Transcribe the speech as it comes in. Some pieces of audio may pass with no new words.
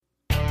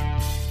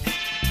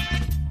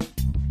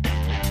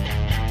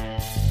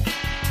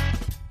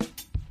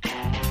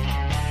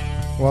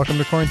Welcome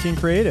to Quarantine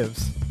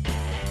Creatives.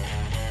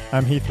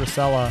 I'm Heath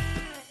Rosella.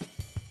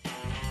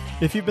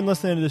 If you've been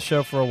listening to this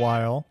show for a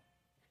while,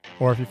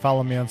 or if you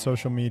follow me on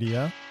social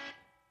media,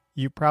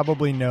 you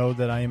probably know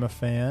that I am a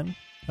fan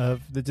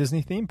of the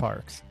Disney theme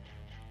parks.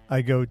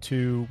 I go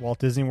to Walt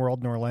Disney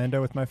World in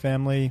Orlando with my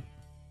family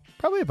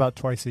probably about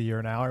twice a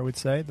year now, I would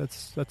say.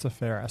 That's a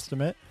fair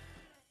estimate.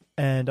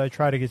 And I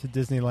try to get to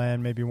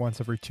Disneyland maybe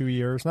once every 2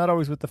 years, not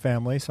always with the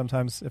family.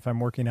 Sometimes if I'm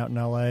working out in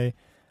LA,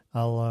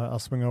 I'll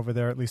swing over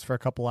there at least for a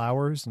couple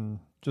hours and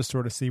just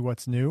sort of see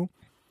what's new.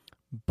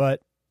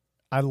 But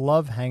I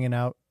love hanging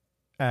out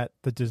at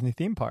the Disney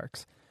theme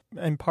parks.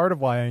 And part of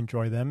why I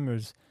enjoy them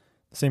is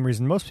the same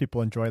reason most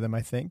people enjoy them,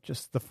 I think.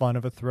 Just the fun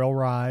of a thrill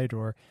ride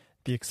or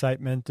the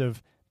excitement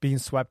of being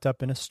swept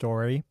up in a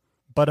story.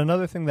 But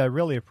another thing that I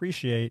really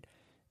appreciate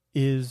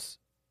is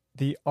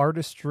the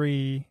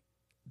artistry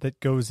that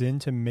goes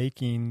into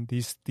making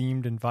these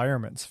themed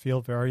environments feel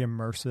very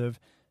immersive,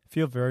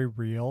 feel very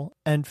real,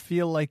 and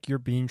feel like you're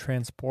being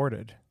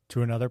transported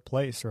to another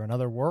place or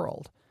another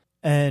world.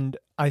 And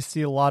I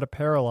see a lot of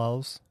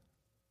parallels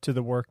to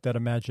the work that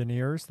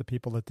Imagineers, the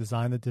people that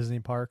design the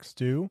Disney parks,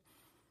 do,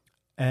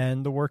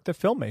 and the work that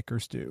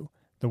filmmakers do.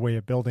 The way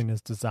a building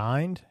is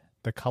designed,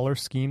 the color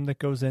scheme that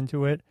goes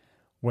into it,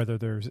 whether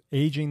there's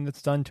aging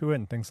that's done to it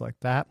and things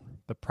like that,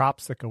 the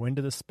props that go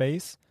into the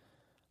space.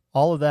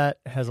 All of that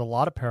has a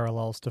lot of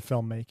parallels to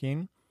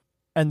filmmaking.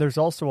 And there's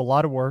also a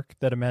lot of work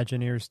that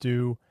Imagineers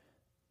do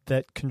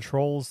that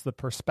controls the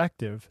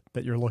perspective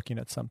that you're looking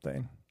at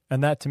something.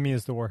 And that, to me,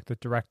 is the work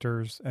that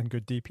directors and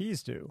good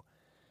DPs do.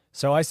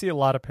 So I see a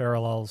lot of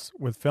parallels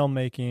with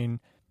filmmaking.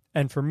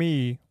 And for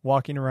me,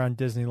 walking around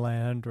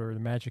Disneyland or the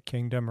Magic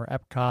Kingdom or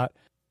Epcot,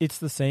 it's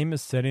the same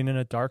as sitting in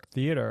a dark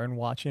theater and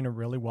watching a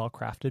really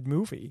well-crafted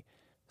movie.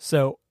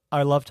 So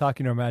I love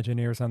talking to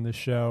Imagineers on this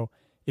show.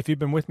 If you've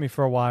been with me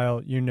for a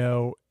while, you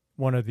know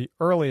one of the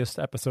earliest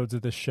episodes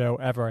of this show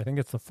ever, I think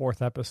it's the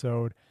 4th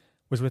episode,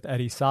 was with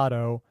Eddie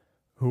Sato,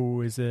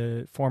 who is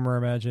a former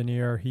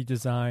Imagineer. He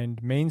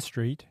designed Main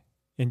Street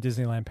in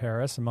Disneyland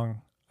Paris,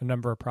 among a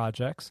number of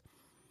projects.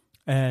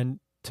 And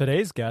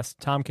today's guest,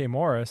 Tom K.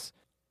 Morris,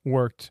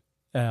 worked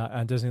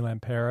on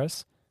Disneyland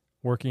Paris,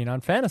 working on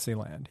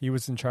Fantasyland. He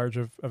was in charge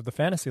of the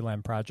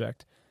Fantasyland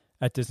project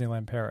at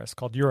Disneyland Paris,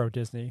 called Euro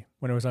Disney,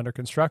 when it was under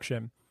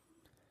construction.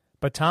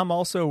 But Tom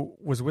also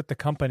was with the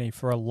company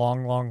for a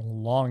long,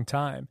 long, long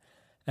time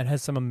and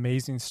has some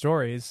amazing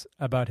stories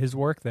about his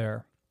work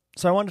there.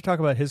 So I wanted to talk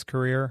about his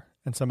career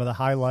and some of the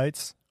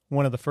highlights.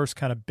 One of the first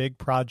kind of big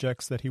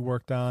projects that he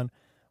worked on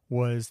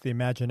was the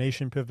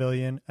Imagination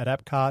Pavilion at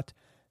Epcot.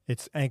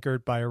 It's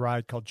anchored by a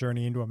ride called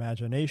Journey into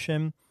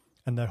Imagination.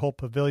 And that whole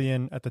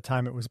pavilion, at the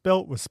time it was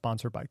built, was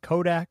sponsored by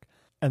Kodak.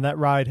 And that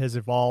ride has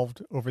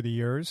evolved over the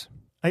years.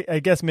 I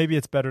guess maybe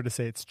it's better to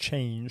say it's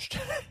changed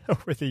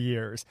over the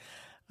years.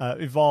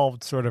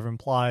 Evolved sort of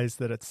implies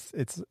that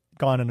it's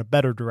gone in a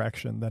better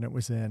direction than it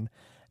was in.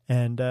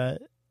 And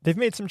they've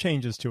made some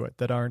changes to it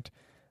that aren't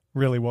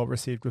really well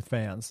received with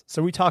fans.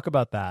 So we talk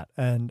about that.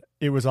 And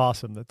it was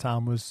awesome that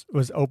Tom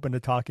was open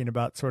to talking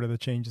about sort of the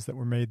changes that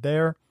were made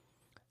there.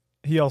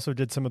 He also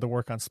did some of the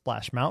work on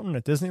Splash Mountain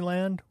at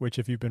Disneyland, which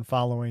if you've been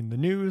following the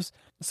news,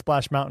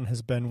 Splash Mountain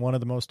has been one of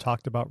the most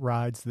talked about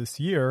rides this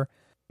year,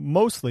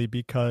 mostly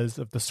because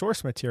of the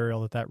source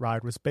material that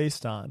ride was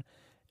based on.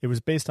 It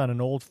was based on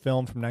an old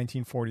film from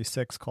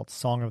 1946 called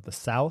Song of the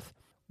South,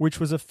 which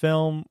was a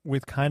film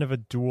with kind of a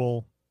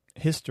dual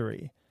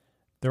history.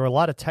 There were a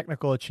lot of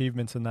technical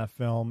achievements in that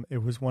film.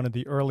 It was one of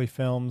the early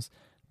films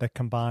that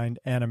combined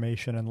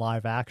animation and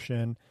live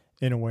action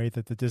in a way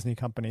that the Disney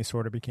company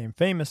sort of became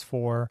famous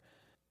for.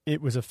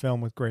 It was a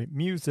film with great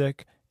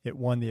music. It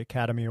won the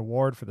Academy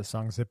Award for the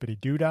song Zippity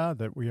Doo-Dah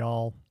that we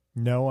all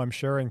know, I'm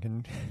sure,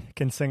 and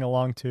can sing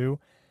along to.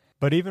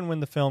 But even when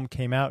the film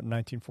came out in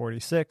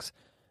 1946,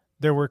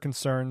 there were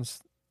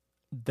concerns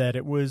that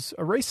it was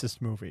a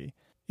racist movie.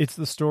 It's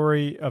the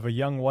story of a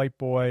young white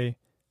boy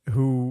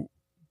who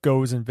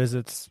goes and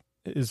visits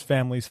his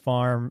family's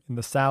farm in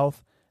the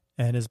South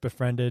and is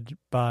befriended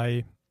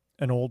by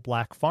an old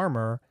black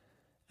farmer.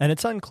 And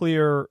it's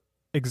unclear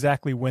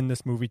exactly when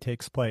this movie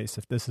takes place,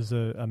 if this is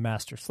a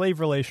master-slave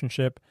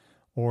relationship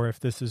or if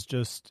this is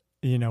just,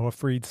 a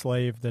freed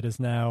slave that is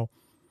now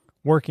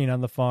working on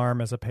the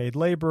farm as a paid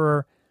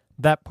laborer.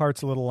 That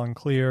part's a little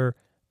unclear.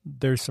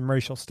 There's some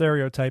racial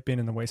stereotyping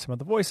in the way some of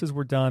the voices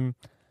were done.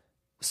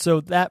 So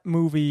that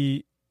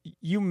movie,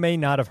 you may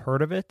not have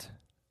heard of it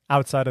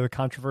outside of the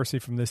controversy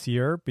from this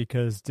year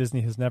because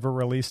Disney has never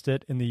released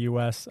it in the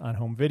U.S. on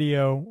home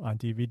video, on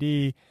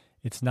DVD.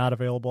 It's not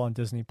available on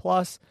Disney+.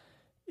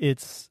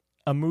 It's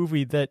a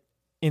movie that,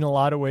 in a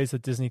lot of ways, the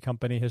Disney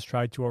company has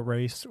tried to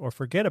erase or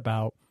forget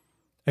about,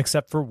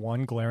 except for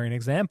one glaring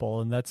example,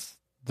 and that's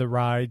the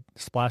ride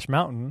Splash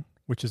Mountain,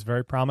 which is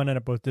very prominent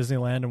at both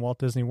Disneyland and Walt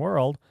Disney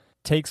World,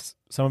 takes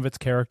some of its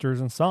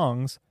characters and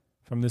songs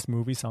from this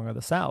movie, Song of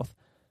the South.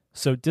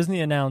 So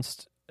Disney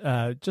announced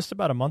just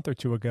about a month or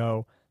two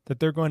ago that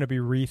they're going to be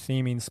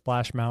re-theming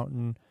Splash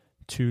Mountain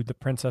to The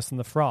Princess and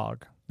the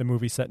Frog, the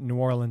movie set in New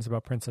Orleans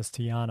about Princess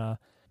Tiana.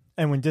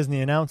 And when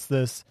Disney announced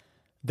this,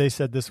 they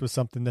said this was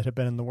something that had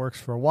been in the works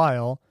for a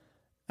while.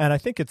 And I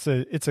think it's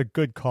a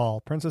good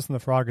call. Princess and the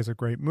Frog is a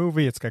great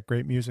movie. It's got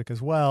great music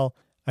as well.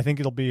 I think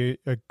it'll be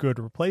a good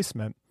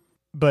replacement.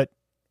 But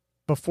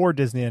before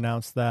Disney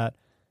announced that,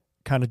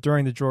 kind of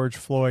during the George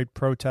Floyd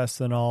protests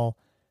and all,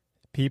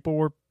 people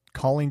were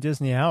calling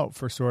Disney out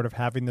for sort of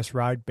having this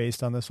ride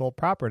based on this old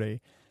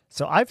property.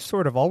 So I've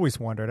sort of always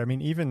wondered, I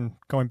mean, even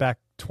going back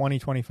 20,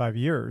 25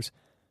 years,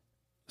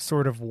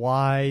 sort of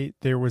why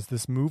there was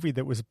this movie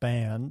that was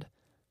banned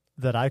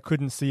that I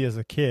couldn't see as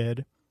a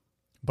kid,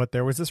 but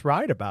there was this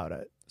ride about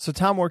it. So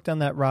Tom worked on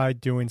that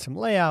ride doing some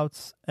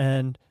layouts,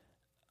 and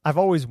I've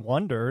always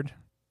wondered,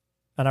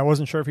 and I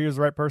wasn't sure if he was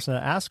the right person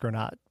to ask or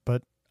not,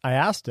 but I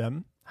asked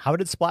him, how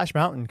did Splash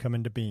Mountain come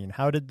into being?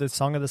 How did the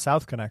Song of the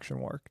South connection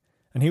work?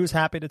 And he was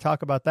happy to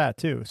talk about that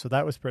too, so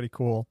that was pretty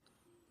cool.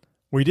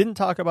 We didn't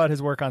talk about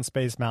his work on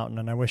Space Mountain,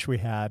 and I wish we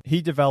had.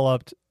 He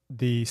developed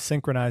the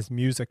synchronized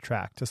music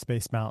track to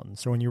Space Mountain.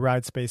 So when you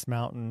ride Space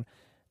Mountain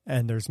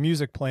and there's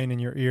music playing in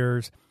your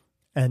ears,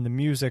 and the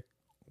music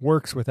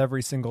works with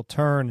every single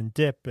turn and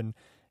dip, and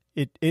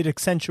it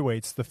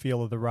accentuates the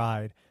feel of the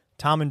ride.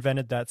 Tom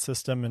invented that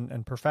system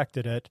and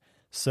perfected it.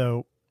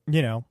 So,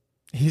 you know,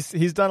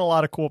 he's done a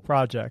lot of cool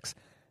projects.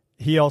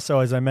 He also,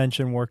 as I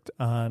mentioned, worked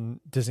on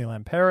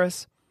Disneyland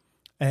Paris,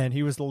 and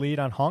he was the lead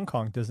on Hong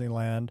Kong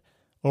Disneyland,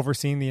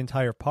 overseeing the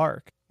entire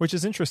park, which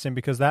is interesting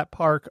because that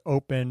park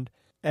opened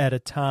at a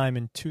time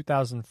in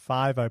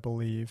 2005, I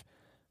believe,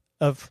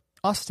 of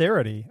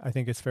austerity, I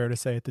think it's fair to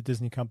say, at the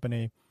Disney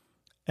company.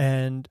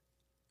 And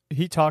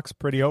he talks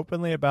pretty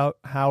openly about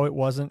how it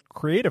wasn't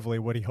creatively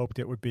what he hoped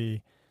it would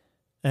be.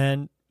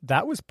 And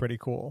that was pretty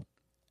cool.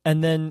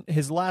 And then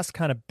his last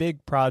kind of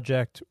big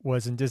project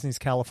was in Disney's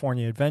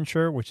California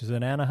Adventure, which is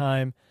in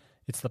Anaheim.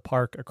 It's the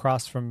park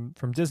across from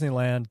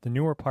Disneyland, the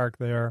newer park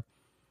there.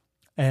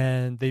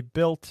 And they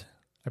built,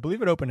 I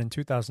believe it opened in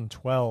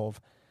 2012,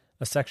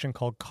 a section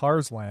called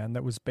Cars Land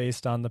that was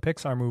based on the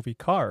Pixar movie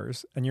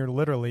Cars. And you're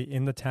literally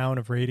in the town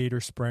of Radiator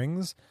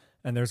Springs.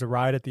 And there's a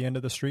ride at the end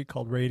of the street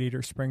called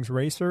Radiator Springs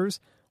Racers,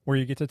 where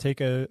you get to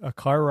take a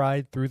car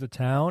ride through the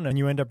town and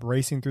you end up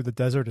racing through the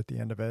desert at the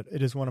end of it.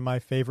 It is one of my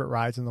favorite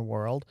rides in the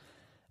world.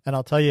 And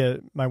I'll tell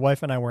you, my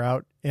wife and I were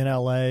out in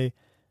LA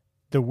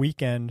the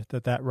weekend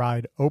that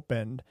ride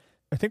opened.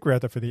 I think we were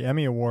out there for the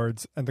Emmy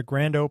Awards, and the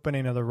grand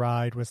opening of the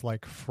ride was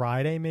like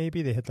Friday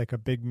maybe. They had like a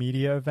big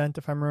media event,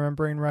 if I'm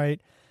remembering right.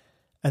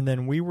 And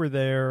then we were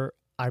there,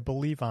 I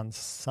believe, on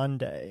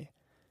Sunday.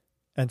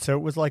 And so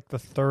it was like the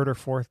third or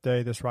fourth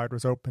day this ride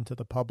was open to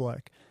the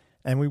public.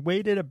 And we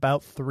waited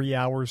about 3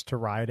 hours to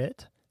ride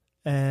it.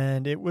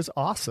 And it was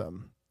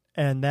awesome.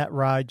 And that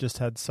ride just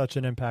had such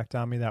an impact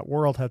on me. That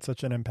world had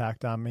such an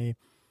impact on me.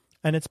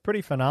 And it's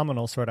pretty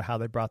phenomenal sort of how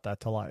they brought that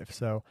to life.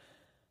 So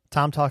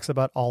Tom talks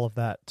about all of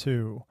that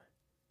too.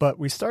 But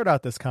we start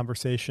out this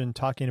conversation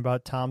talking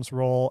about Tom's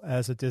role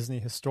as a Disney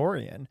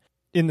historian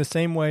in the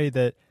same way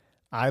that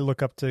I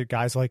look up to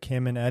guys like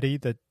him and Eddie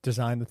that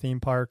designed the theme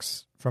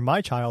parks from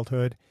my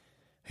childhood.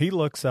 He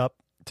looks up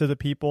to the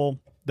people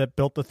that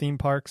built the theme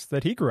parks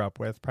that he grew up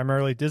with,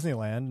 primarily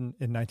Disneyland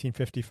in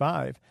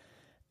 1955.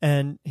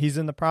 And he's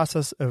in the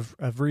process of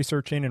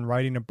researching and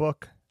writing a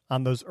book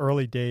on those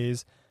early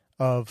days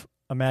of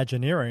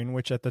Imagineering,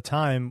 which at the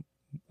time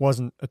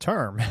wasn't a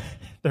term.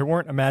 There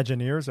weren't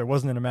Imagineers. There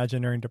wasn't an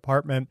Imagineering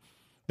department.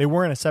 They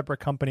were in a separate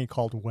company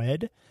called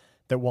WED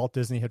that Walt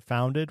Disney had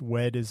founded.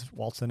 WED is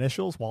Walt's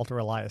initials, Walter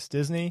Elias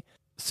Disney.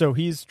 So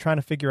he's trying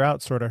to figure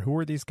out sort of who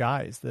were these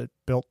guys that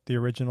built the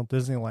original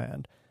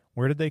Disneyland?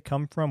 Where did they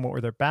come from? What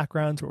were their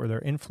backgrounds? What were their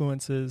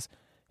influences?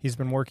 He's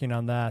been working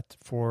on that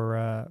for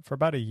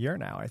about a year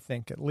now, I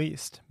think, at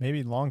least,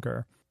 maybe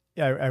longer.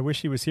 Yeah, I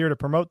wish he was here to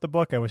promote the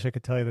book. I wish I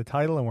could tell you the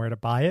title and where to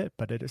buy it,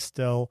 but it is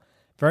still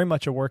very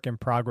much a work in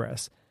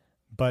progress.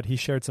 But he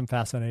shared some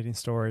fascinating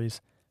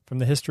stories from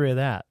the history of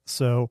that.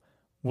 So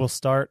we'll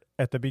start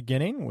at the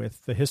beginning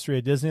with the history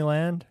of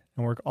Disneyland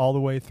and work all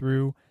the way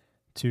through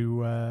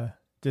to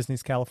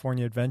Disney's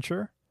California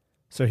Adventure.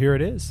 So here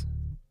it is,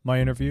 my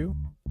interview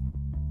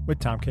with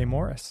Tom K.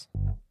 Morris.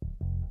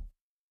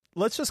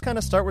 Let's just kind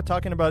of start with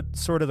talking about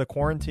sort of the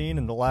quarantine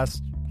and the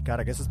last, God,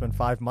 I guess it's been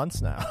 5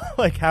 months now.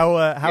 Like how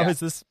has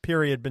this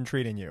period been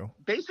treating you?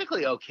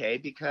 Basically okay,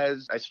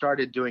 because I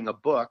started doing a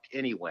book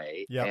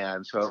anyway. Yep.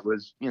 And so it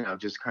was,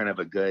 just kind of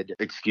a good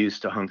excuse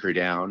to hunker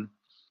down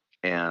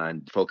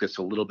and focus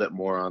a little bit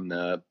more on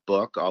the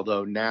book.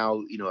 Although now,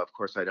 of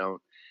course, I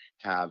don't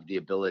have the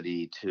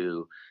ability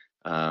to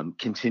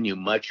continue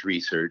much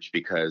research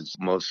because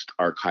most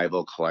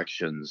archival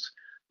collections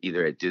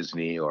either at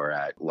Disney or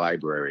at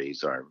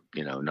libraries are,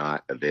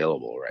 not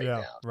available right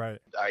now. Right.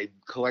 I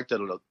collected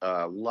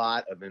a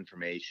lot of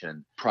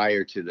information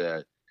prior to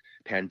the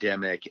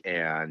pandemic,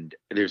 and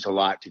there's a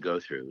lot to go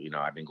through.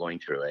 I've been going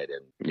through it,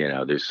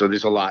 and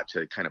there's a lot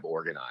to kind of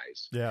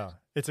organize. Yeah,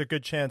 it's a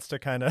good chance to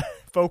kind of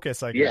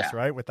focus, I guess,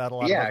 right? Without a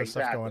lot of other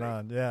stuff going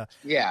on.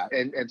 Yeah,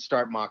 and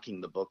start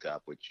mocking the book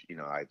up, which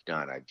I've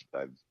done.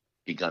 I've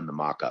begun the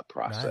mock-up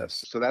process.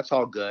 Nice. So that's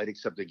all good,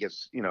 except it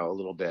gets, a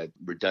little bit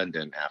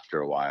redundant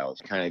after a while.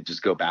 It's kind of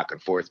just go back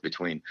and forth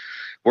between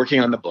working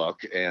on the book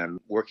and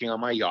working on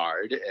my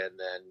yard, and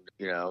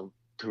then,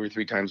 2 or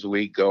 3 times a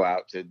week, go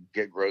out to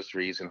get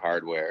groceries and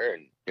hardware.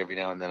 And every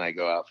now and then I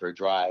go out for a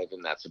drive,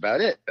 and that's about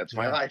it. That's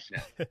my life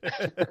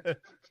now.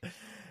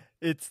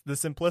 It's the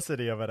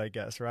simplicity of it, I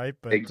guess, right?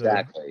 But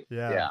exactly.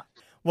 Yeah.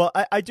 Well,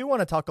 I do want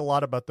to talk a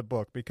lot about the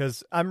book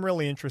because I'm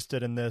really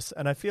interested in this.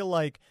 And I feel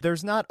like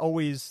there's not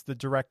always the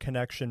direct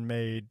connection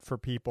made for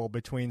people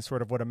between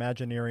sort of what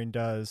Imagineering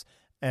does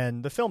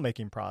and the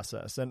filmmaking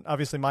process. And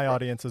obviously my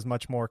audience is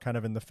much more kind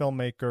of in the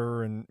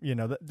filmmaker and,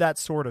 that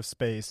sort of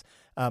space.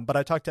 But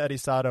I talked to Eddie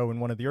Sato in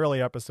one of the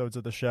early episodes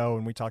of the show,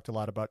 and we talked a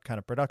lot about kind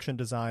of production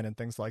design and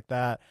things like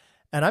that.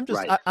 And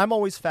I'm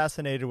always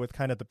fascinated with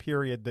kind of the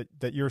period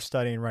that you're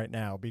studying right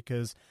now,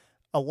 because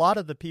a lot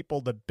of the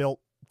people that built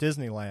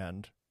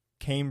Disneyland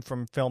came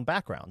from film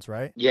backgrounds,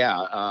 right?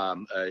 Yeah,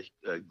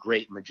 a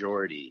great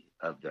majority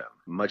of them,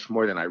 much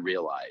more than I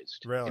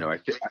realized. Really?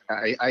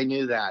 I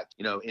knew that,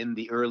 in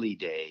the early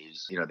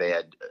days, they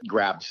had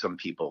grabbed some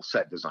people,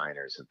 set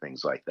designers and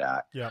things like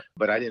that. Yeah.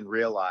 But I didn't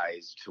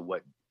realize to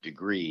what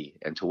degree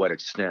and to what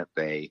extent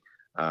they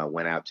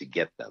went out to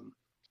get them.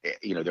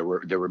 There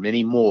were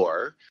many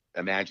more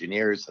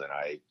Imagineers than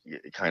I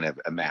kind of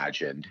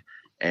imagined,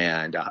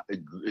 and a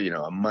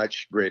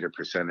much greater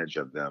percentage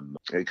of them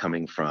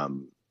coming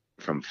from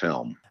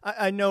film.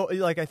 I know,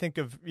 like, I think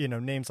of,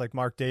 names like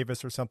Mark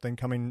Davis or something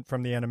coming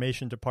from the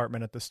animation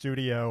department at the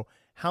studio.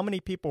 How many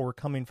people were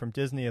coming from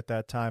Disney at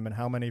that time, and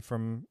how many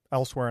from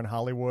elsewhere in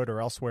Hollywood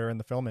or elsewhere in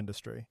the film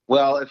industry?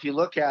 Well, if you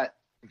look at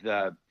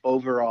the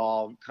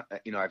overall,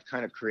 I've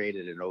kind of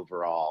created an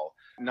overall,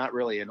 not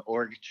really an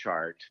org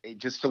chart,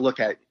 just to look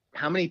at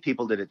how many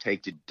people did it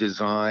take to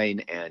design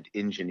and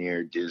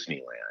engineer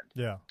Disneyland.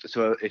 Yeah.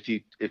 So if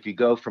you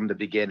go from the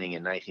beginning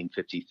in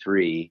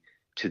 1953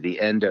 to the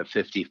end of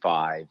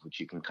 55, which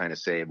you can kind of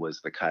say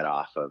was the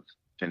cutoff of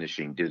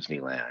finishing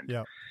Disneyland.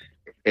 Yeah.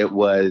 It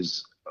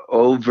was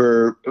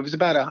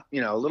about a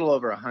little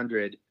over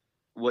 100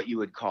 what you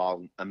would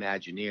call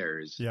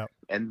Imagineers. Yeah.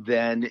 And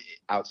then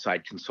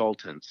outside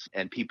consultants,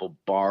 and people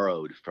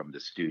borrowed from the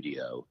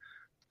studio.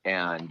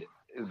 And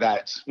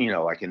that's,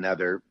 like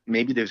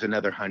maybe there's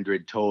another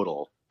 100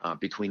 total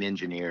between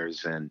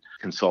engineers and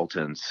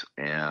consultants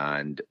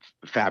and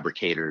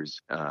fabricators,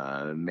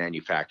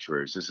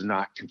 manufacturers. This is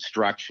not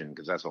construction,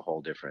 because that's a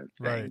whole different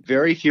thing. Right.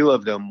 Very few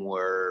of them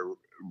were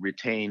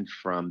retained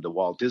from the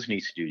Walt Disney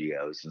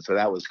Studios. And so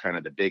that was kind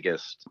of the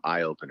biggest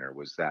eye-opener,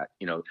 was that,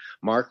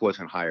 Mark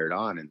wasn't hired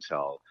on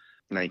until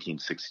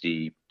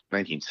 1960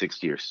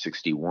 or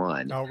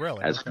 61. Oh,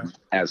 really? As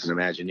an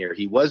Imagineer.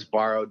 He was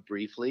borrowed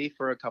briefly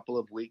for a couple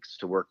of weeks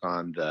to work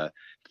on the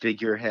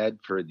figurehead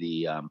for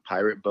the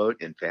pirate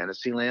boat in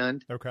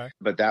Fantasyland. Okay.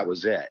 But that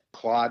was it.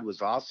 Claude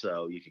was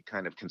also, you could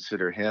kind of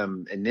consider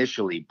him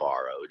initially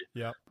borrowed.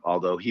 Yeah.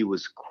 Although he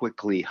was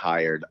quickly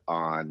hired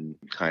on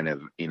kind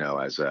of,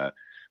 as a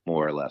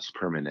more or less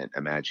permanent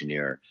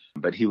Imagineer.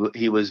 But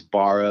he was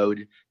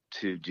borrowed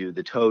to do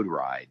the Toad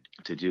ride,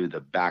 to do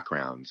the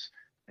backgrounds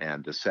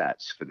and the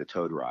sets for the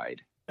Toad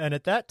ride. And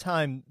at that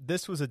time,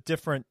 this was a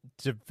different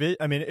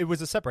it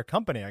was a separate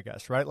company, I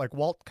guess, right? Like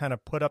Walt kind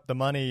of put up the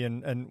money,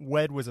 and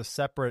WED was a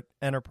separate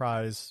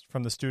enterprise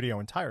from the studio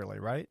entirely,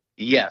 right?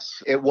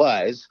 Yes, it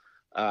was.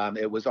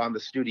 It was on the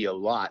studio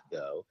lot,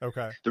 though.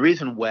 Okay. The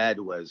reason WED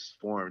was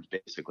formed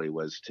basically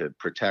was to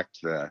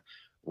protect the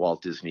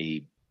Walt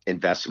Disney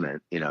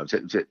investment,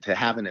 to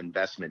have an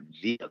investment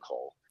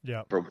vehicle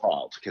for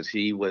Walt, because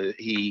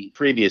he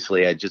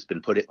previously had just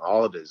been putting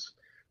all of his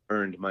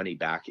earned money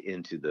back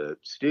into the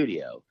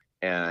studio,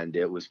 and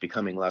it was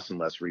becoming less and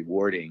less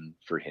rewarding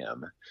for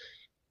him.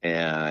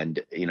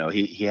 And,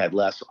 he had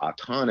less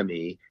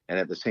autonomy, and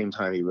at the same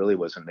time, he really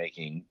wasn't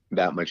making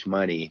that much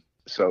money.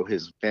 So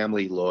his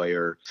family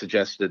lawyer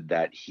suggested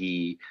that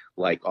he,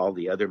 like all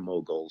the other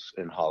moguls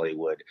in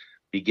Hollywood,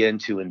 begin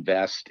to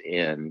invest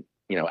in,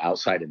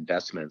 outside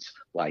investments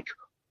like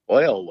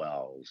oil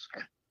wells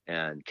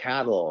and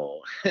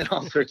cattle and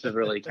all sorts of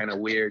really kind of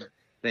weird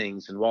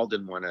things. And Walt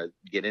didn't want to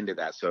get into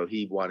that, so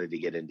he wanted to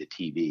get into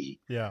TV.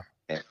 Yeah.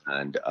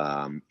 And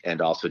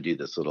also do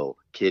this little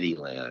kiddie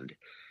land.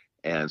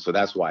 And so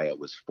that's why it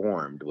was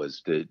formed,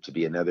 was to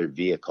be another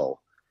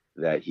vehicle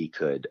that he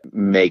could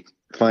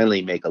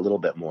finally make a little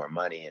bit more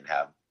money and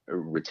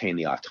retain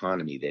the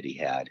autonomy that he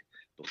had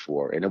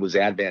before. And it was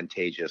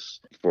advantageous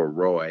for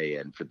Roy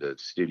and for the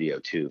studio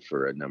too,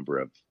 for a number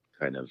of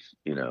kind of,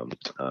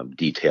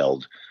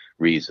 detailed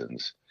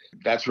reasons.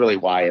 That's really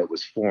why it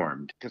was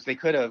formed, because they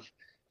could have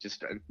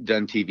just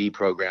done TV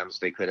programs.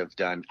 They could have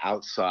done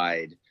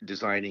outside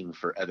designing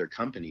for other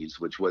companies,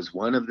 which was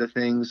one of the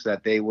things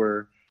that they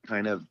were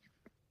kind of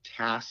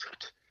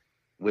tasked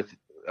with.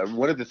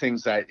 One of the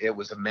things that it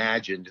was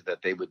imagined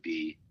that they would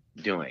be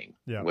doing.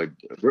 Yeah. We're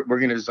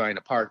going to design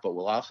a park, but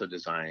we'll also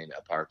design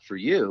a park for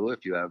you.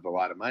 If you have a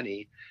lot of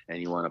money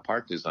and you want a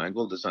park design,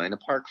 we'll design a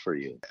park for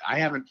you. I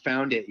haven't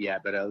found it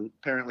yet, but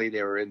apparently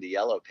they were in the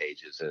yellow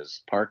pages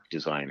as park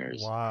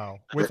designers. Wow.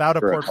 Without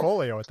a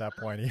portfolio at that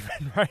point,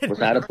 even, right?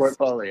 Without a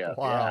portfolio.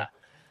 Wow. Yeah.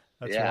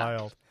 That's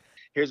wild.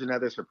 Here's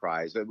another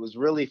surprise. It was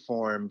really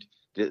formed.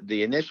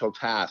 The initial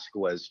task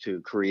was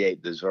to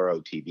create the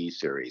Zorro TV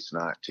series,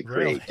 not to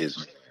create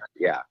Disney.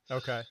 Yeah.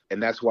 Okay.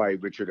 And that's why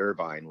Richard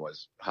Irvine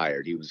was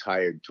hired. He was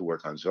hired to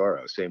work on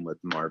Zorro. Same with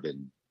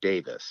Marvin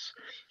Davis.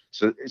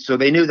 So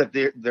they knew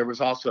that there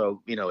was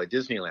also, a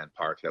Disneyland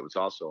park that was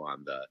also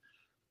on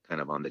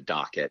the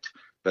docket.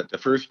 But the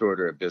first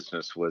order of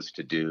business was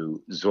to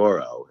do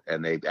Zorro,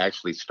 and they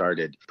actually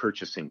started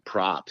purchasing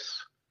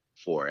props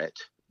for it,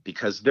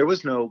 because there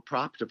was no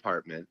prop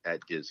department at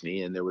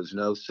Disney and there was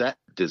no set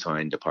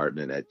design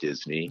department at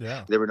Disney.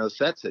 Yeah. There were no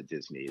sets at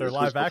Disney. Their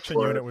live action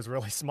unit was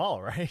really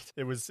small, right?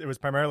 It was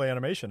primarily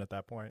animation at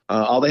that point.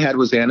 All they had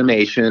was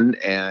animation,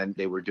 and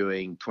they were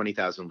doing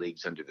 20,000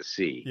 Leagues Under the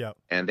Sea. Yeah.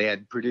 And they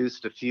had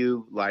produced a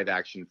few live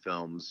action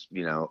films,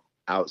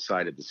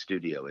 outside of the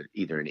studio,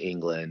 either in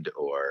England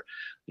or,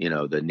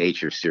 the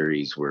nature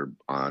series were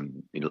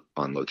on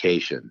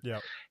location.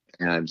 Yeah.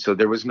 And so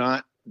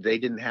they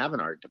didn't have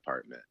an art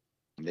department.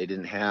 They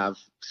didn't have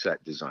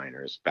set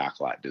designers,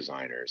 backlot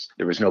designers.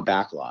 There was no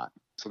backlot.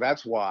 So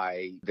that's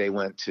why they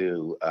went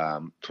to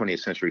 20th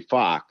Century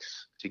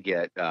Fox to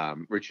get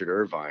Richard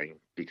Irvine,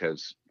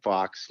 because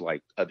Fox,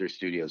 like other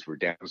studios, were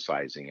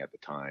downsizing at the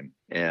time.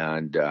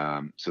 And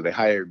so they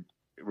hired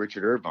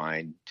Richard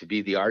Irvine to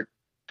be the art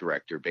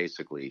director,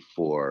 basically,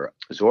 for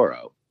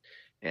Zorro.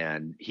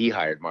 And he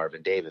hired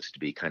Marvin Davis to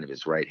be kind of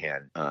his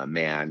right-hand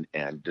man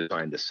and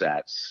design the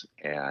sets.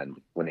 And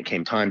when it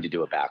came time to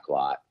do a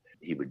backlot,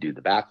 he would do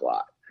the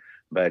backlot.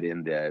 But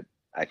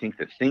I think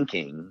the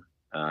thinking,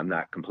 I'm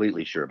not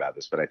completely sure about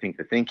this, but I think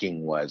the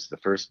thinking was the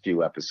first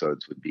few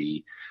episodes would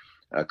be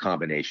a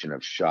combination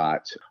of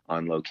shots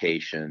on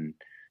location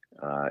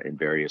in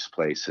various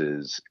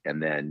places,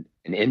 and then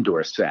an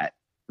indoor set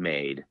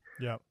made.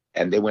 Yeah.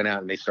 And they went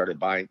out and they started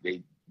buying,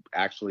 they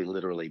actually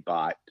literally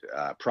bought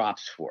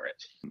props for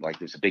it. Like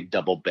there's a big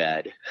double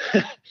bed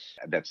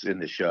that's in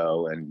the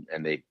show, and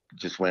they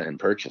just went and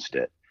purchased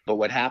it. But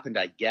what happened,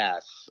 I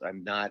guess,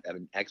 I'm not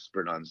an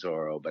expert on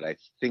Zorro, but I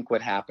think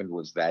what happened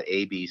was that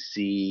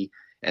ABC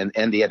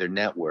and the other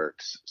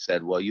networks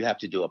said, well, you have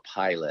to do a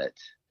pilot,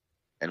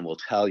 and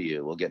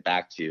we'll get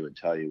back to you and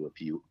tell you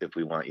if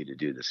we want you to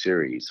do the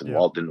series. And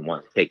Walt didn't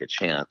want to take a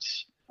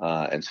chance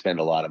and spend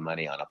a lot of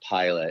money on a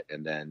pilot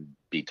and then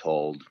be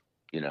told,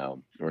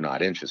 we're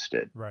not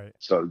interested. Right.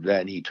 So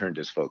then he turned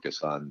his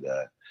focus on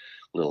the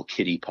little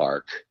kiddie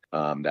park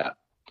that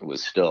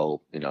was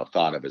still,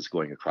 thought of as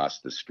going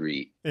across the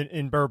street.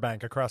 In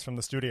Burbank, across from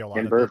the studio lot.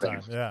 In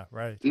Burbank. Yeah,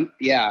 right.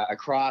 Yeah,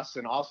 across.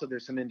 And also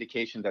there's some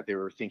indication that they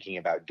were thinking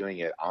about doing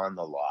it on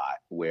the lot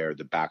where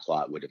the back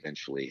lot would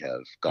eventually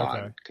have gone.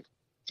 Okay.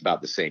 It's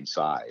about the same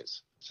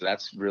size. So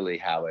that's really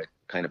how it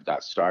kind of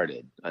got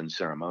started,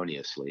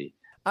 unceremoniously.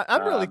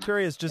 I'm really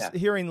curious,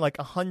 hearing like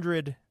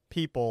 100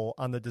 people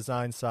on the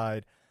design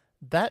side.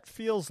 That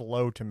feels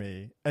low to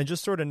me. And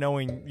just sort of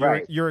knowing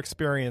your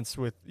experience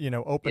with,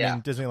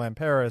 opening Disneyland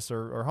Paris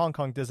or Hong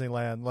Kong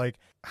Disneyland, like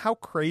how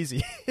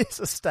crazy is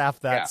a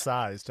staff that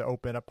size to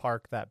open a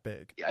park that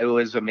big? It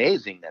was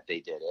amazing that they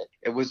did it.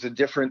 It was a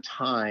different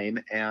time.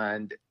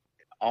 And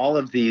all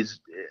of these,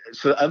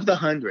 so of the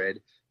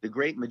 100, the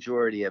great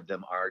majority of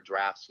them are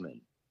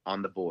draftsmen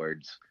on the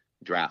boards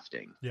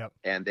drafting. Yep.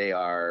 And they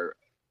are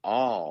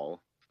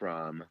all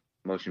from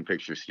motion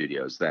picture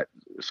studios that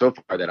so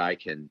far that I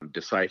can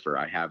decipher.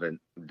 I haven't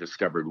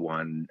discovered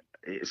one.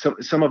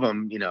 Some of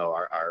them,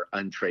 are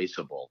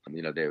untraceable.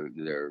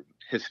 Their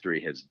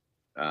history has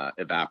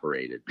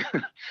evaporated,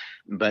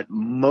 but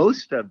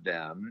most of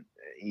them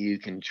you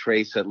can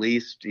trace at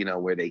least,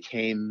 where they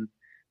came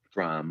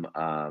from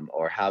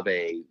or how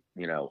they,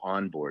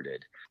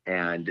 onboarded.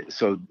 And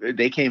so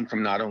they came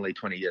from not only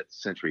 20th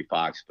Century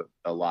Fox, but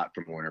a lot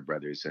from Warner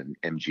Brothers and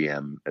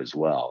MGM as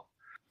well.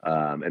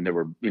 And there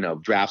were,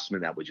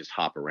 draftsmen that would just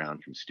hop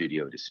around from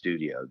studio to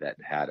studio that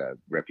had a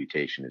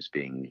reputation as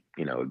being,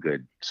 a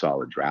good,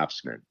 solid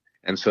draftsman.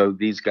 And so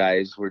these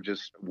guys were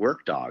just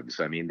work dogs.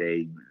 I mean,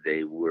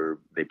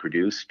 they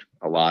produced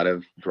a lot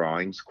of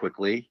drawings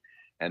quickly,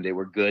 and they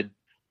were good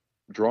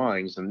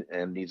drawings.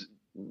 And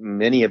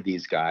many of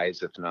these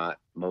guys, if not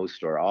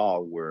most or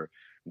all, were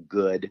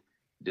good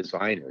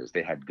designers.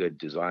 They had good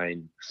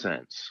design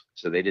sense,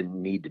 so they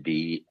didn't need to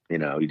be, you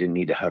didn't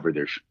need to hover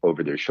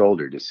over their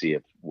shoulder to see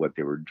if what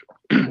they were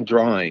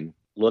drawing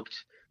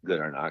looked good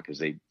or not, because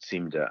they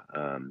seemed to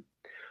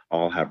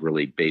all have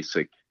really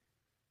basic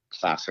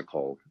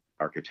classical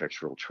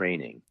architectural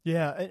training.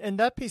 Yeah, and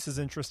that piece is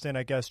interesting,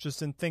 I guess,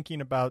 just in thinking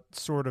about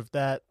sort of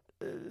that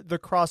the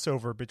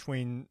crossover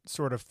between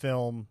sort of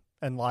film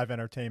and live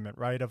entertainment,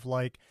 right? Of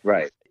like,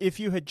 right, if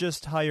you had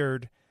just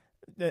hired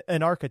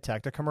an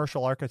architect, a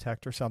commercial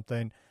architect or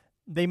something,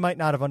 they might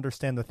not have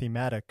understand the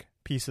thematic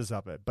pieces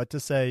of it, but to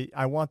say,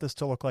 I want this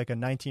to look like a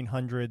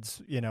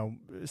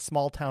 1900s,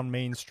 small town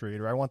Main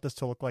Street, or I want this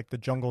to look like the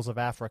jungles of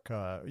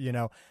Africa,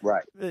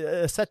 right.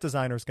 A set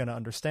designer is going to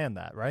understand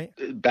that, right?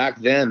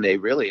 Back then they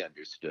really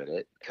understood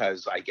it,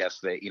 because I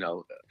guess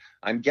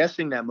I'm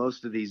guessing that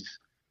most of these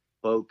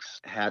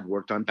folks had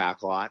worked on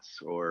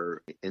backlots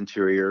or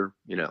interior,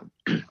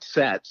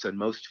 sets, and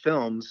most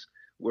films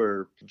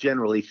were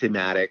generally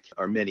thematic,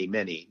 or many,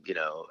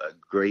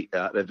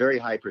 a very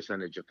high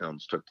percentage of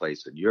films took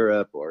place in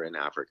Europe or in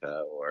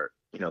Africa or,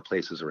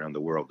 places around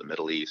the world, the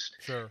Middle East.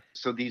 Sure.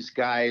 So these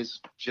guys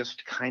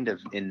just kind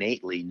of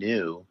innately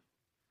knew,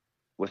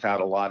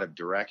 without a lot of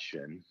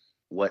direction,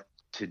 what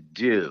to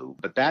do.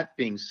 But that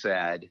being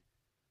said,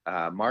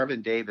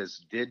 Marvin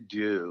Davis did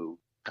do,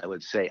 I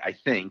would say, I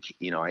think,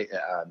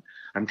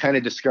 I'm kind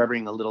of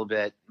discovering a little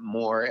bit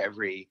more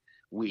every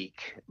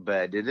week,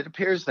 but it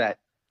appears that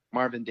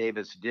Marvin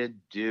Davis did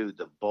do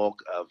the bulk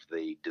of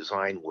the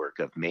design work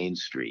of Main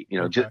Street,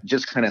 okay.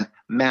 just kind of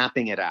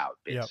mapping it out,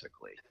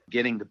 basically,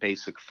 getting the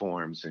basic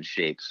forms and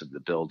shapes of the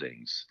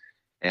buildings.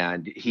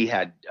 And he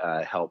had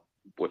help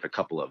with a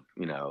couple of,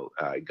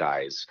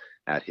 guys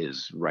at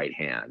his right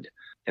hand.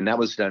 And that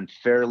was done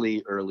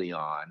fairly early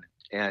on,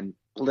 and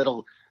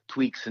little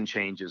tweaks and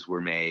changes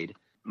were made,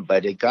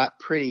 but it got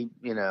pretty,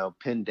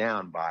 pinned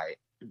down by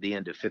the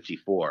end of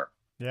 54.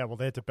 Yeah, well,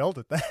 they had to build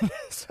it then.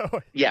 So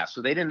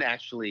they didn't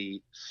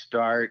actually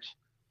start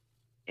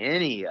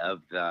any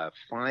of the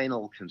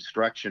final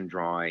construction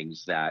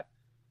drawings that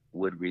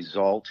would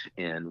result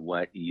in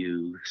what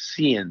you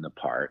see in the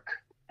park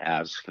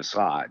as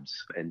facades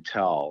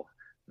until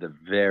the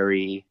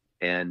very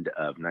end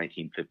of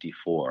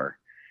 1954.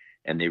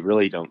 And they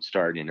really don't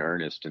start in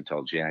earnest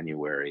until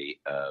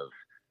January of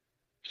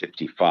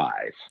 55.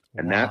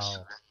 And that's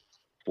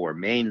for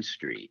Main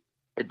Street.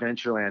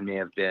 Adventureland may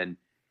have been,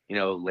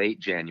 late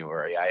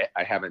January.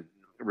 I haven't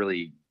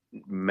really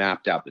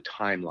mapped out the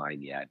timeline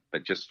yet,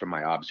 but just from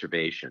my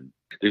observation,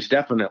 there's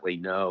definitely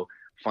no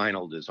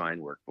final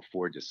design work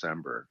before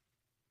December.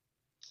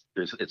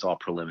 It's all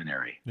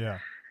preliminary. Yeah.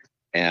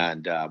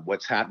 And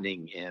what's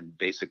happening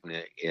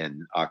basically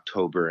in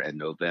October and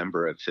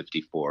November of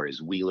 54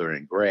 is Wheeler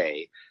and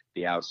Gray,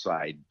 the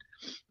outside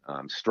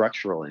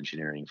structural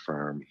engineering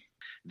firm.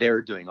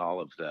 They're doing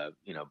all of the,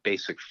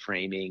 basic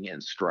framing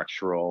and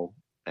structural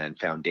and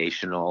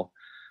foundational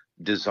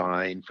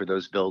design for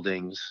those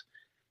buildings.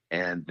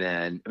 And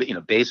then,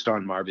 based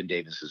on Marvin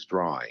Davis's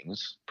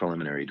drawings,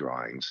 preliminary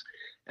drawings.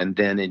 And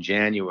then in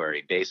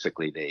January,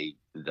 basically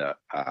the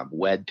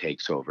WED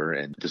takes over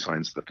and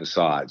designs the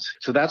facades.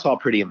 So that's all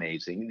pretty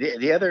amazing.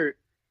 The other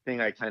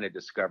thing I kind of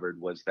discovered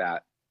was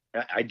that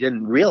I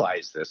didn't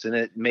realize this, and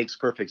it makes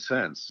perfect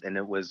sense. And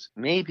it was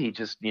maybe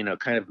just,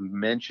 kind of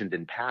mentioned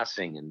in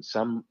passing in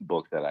some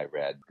book that I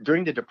read.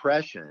 During the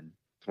Depression,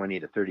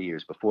 20 to 30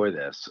 years before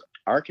this,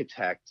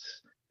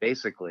 architects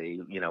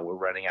basically, were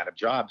running out of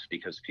jobs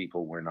because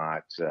people were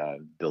not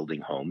building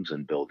homes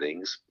and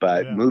buildings,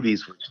 but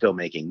movies were still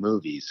making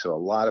movies. So a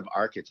lot of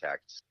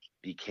architects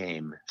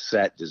became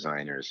set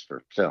designers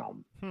for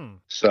film.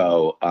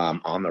 So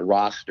on the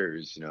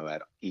rosters,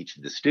 at each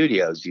of the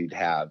studios, you'd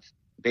have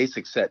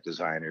basic set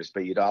designers,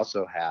 but you'd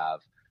also have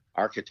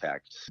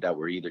architects that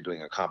were either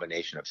doing a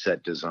combination of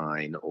set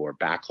design or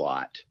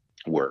backlot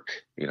work,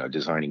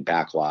 designing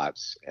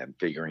backlots and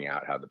figuring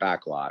out how the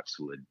backlots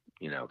would,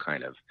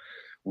 kind of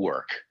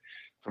work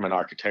from an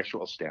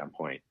architectural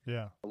standpoint.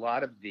 Yeah. A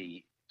lot of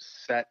the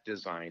set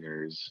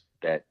designers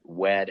that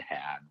WED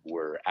had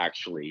were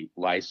actually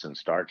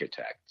licensed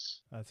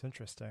architects. That's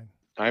interesting.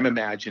 I'm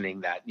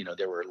imagining that,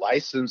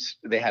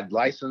 they had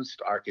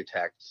licensed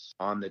architects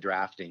on the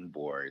drafting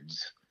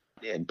boards,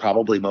 and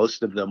probably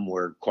most of them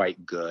were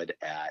quite good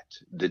at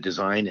the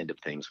design end of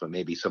things, but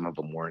maybe some of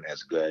them weren't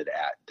as good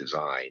at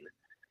design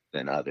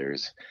than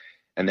others.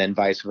 And then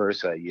vice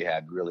versa, you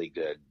had really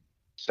good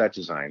set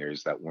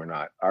designers that were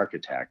not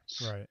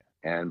architects. Right.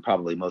 And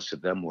probably most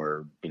of them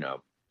were,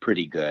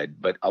 pretty good.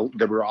 But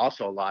there were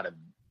also a lot of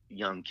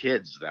young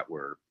kids that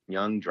were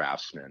young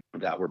draftsmen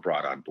that were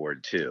brought on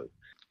board too.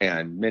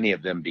 And many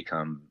of them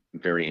become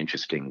very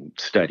interesting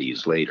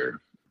studies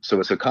later. So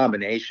it's a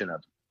combination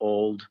of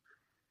old,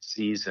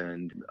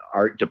 seasoned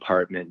art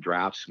department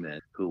draftsmen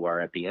who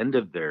are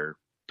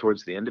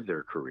towards the end of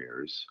their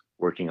careers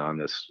working on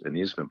this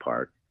amusement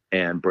park,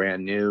 and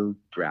brand new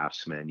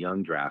draftsmen,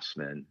 young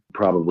draftsmen,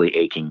 probably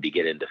aching to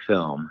get into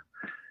film,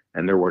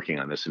 and they're working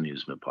on this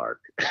amusement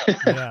park.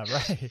 Yeah,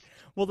 right.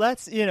 Well,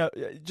 that's,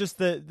 just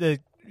the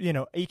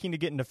aching to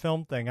get into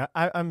film thing.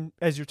 I'm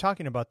as you're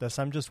talking about this,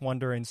 I'm just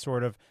wondering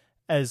sort of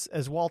as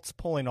Walt's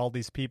pulling all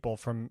these people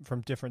from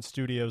different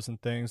studios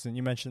and things, and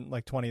you mentioned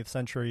like 20th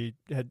Century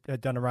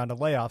had done a round of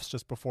layoffs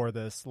just before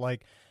this.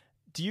 Like,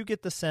 do you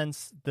get the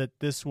sense that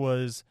this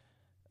was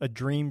a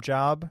dream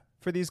job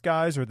for these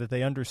guys, or that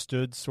they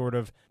understood sort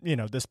of,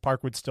 this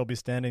park would still be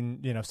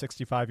standing,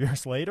 65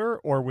 years later?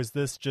 Or was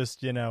this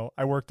just,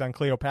 I worked on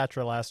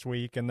Cleopatra last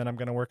week and then I'm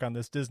going to work on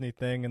this Disney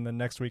thing, and then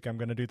next week I'm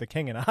going to do The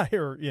King and I,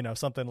 or,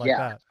 something like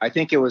that? I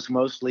think it was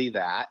mostly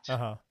that.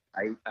 Uh-huh.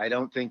 I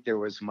don't think there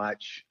was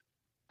much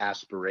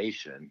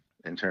aspiration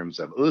in terms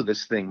of, oh,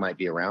 this thing might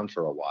be around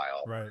for a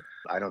while. Right.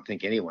 I don't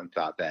think anyone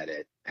thought that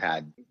it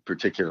had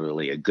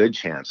particularly a good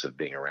chance of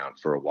being around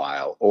for a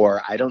while.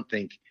 Or I don't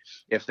think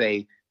if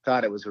they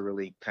thought it was a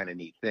really kind of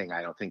neat thing,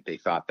 I don't think they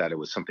thought that it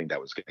was something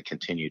that was going to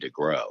continue to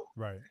grow.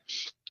 Right.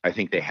 I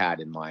think they had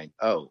in mind,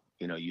 oh,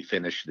 you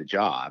finish the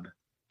job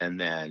and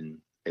then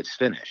it's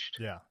finished.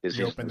 Yeah.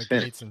 You open the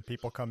gates and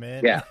people come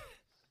in. Yeah.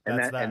 and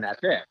that's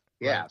it.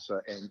 Yeah.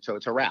 Right. So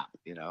it's a wrap,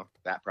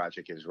 that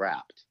project is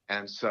wrapped.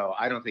 And so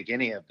I don't think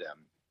any of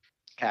them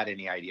had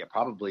any idea,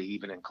 probably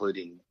even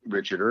including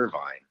Richard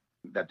Irvine,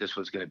 that this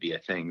was going to be a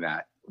thing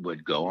that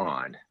would go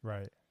on.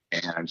 Right.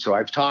 And so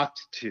I've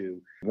talked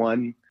to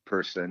one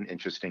person,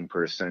 interesting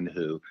person,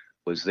 who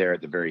was there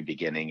at the very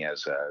beginning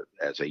as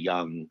a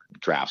young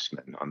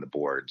draftsman on the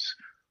boards,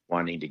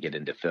 wanting to get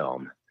into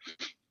film.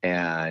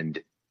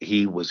 And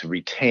he was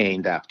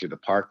retained after the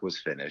park was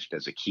finished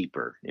as a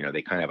keeper.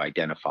 They kind of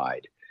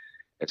identified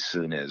as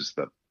soon as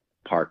the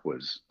park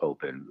was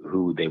open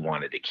who they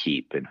wanted to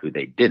keep and who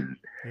they didn't.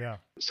 Yeah.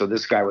 So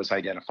this guy was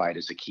identified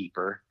as a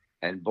keeper,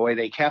 and boy,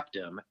 they kept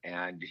him.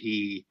 And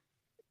he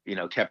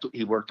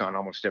worked on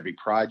almost every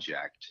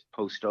project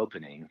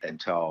post-opening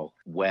until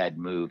WED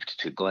moved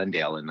to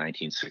Glendale in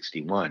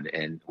 1961.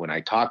 And when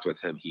I talked with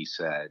him, he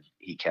said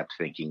he kept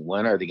thinking,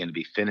 when are they going to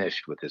be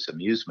finished with this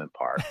amusement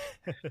park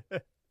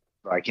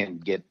so I can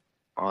get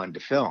on to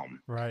film?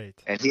 Right.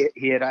 And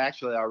he had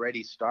actually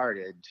already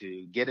started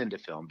to get into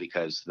film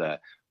because the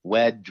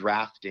WED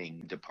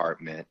drafting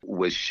department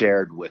was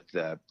shared with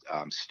the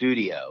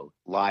studio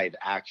live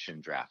action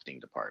drafting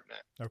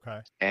department. Okay.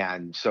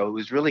 And so it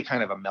was really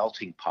kind of a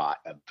melting pot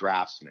of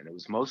draftsmen. It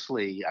was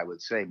mostly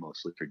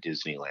for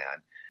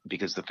Disneyland,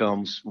 because the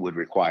films would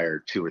require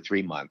 2 or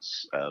 3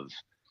 months of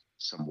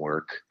some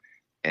work.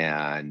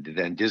 And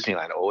then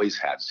Disneyland always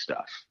had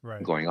stuff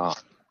going on.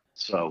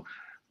 So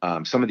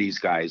some of these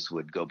guys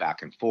would go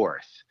back and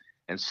forth,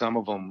 and some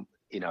of them,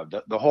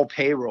 the whole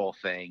payroll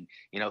thing,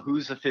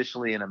 who's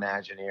officially an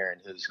Imagineer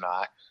and who's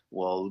not,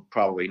 will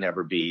probably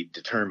never be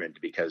determined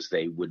because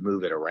they would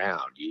move it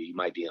around. You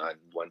might be on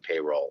one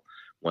payroll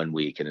one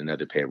week and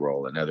another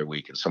payroll another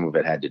week. And some of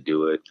it had to do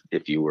with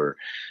if you were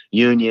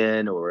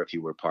union or if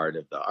you were part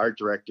of the Art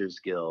Directors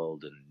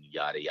Guild and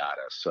yada,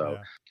 yada. So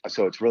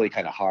it's really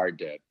kind of hard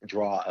to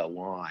draw a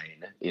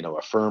line,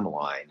 a firm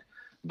line.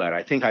 But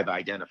I think I've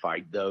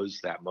identified those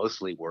that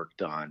mostly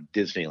worked on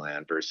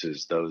Disneyland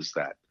versus those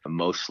that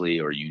mostly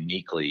or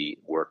uniquely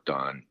worked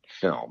on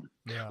film.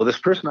 Yeah. Well, this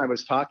person I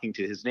was talking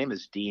to, his name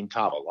is Dean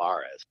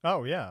Tavoulares.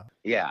 Oh, yeah.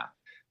 Yeah.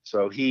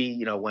 So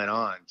he, went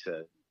on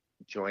to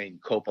join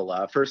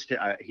Coppola. First,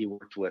 he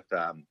worked with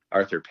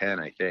Arthur Penn,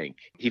 I think.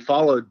 He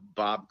followed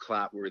Bob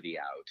Clatworthy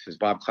out, because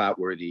Bob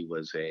Clatworthy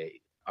was a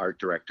art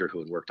director who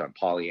had worked on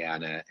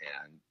Pollyanna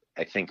and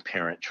I think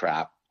Parent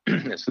Trap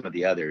and some of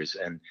the others,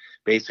 and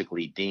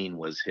basically Dean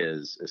was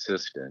his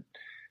assistant.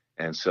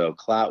 And so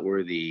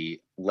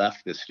Clatworthy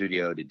left the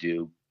studio to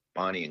do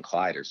Bonnie and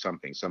Clyde or some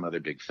other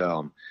big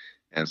film,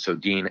 and so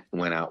Dean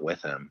went out with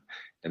him,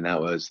 and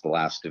that was the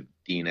last of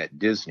Dean at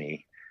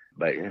Disney.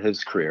 But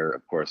his career,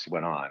 of course,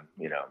 went on,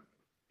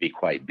 be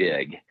quite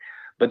big.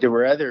 But there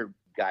were other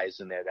guys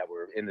in there that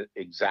were in the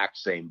exact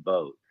same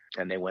boat,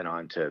 and they went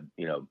on to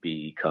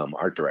become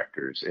art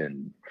directors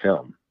in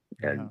film.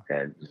 And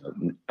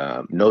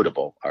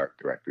notable art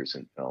directors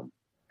in film.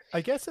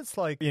 I guess it's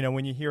like,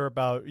 when you hear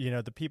about,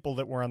 the people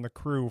that were on the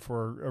crew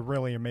for a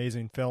really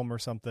amazing film or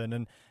something,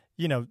 and,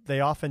 they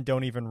often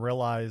don't even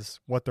realize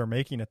what they're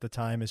making at the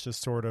time. It's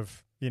just sort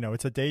of,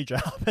 it's a day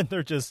job, and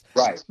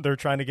they're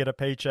trying to get a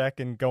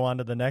paycheck and go on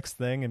to the next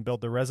thing and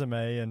build their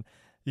resume. And,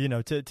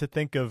 to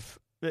think of,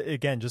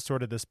 again, just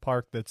sort of this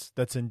park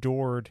that's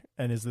endured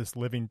and is this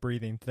living,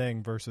 breathing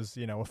thing versus,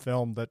 a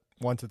film that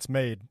once it's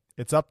made,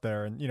 it's up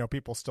there, and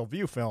people still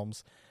view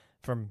films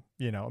from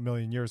a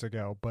million years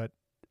ago, but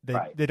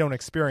they don't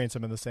experience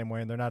them in the same way,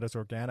 and they're not as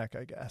organic,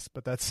 I guess.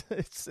 But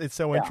it's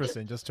so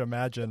interesting just to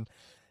imagine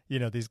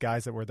these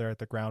guys that were there at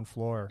the ground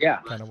floor,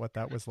 kind of what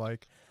that was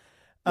like.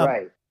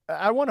 Right.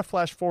 I want to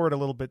flash forward a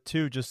little bit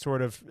too, just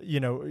sort of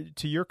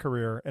to your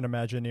career in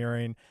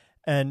Imagineering,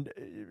 and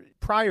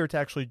prior to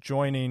actually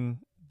joining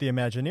the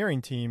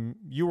Imagineering team,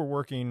 you were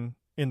working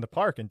in the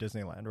park in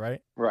Disneyland,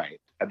 right?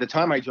 Right. At the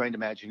time I joined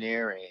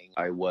Imagineering,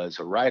 I was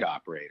a ride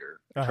operator,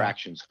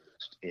 attractions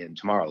host in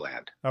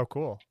Tomorrowland. Oh,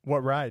 cool.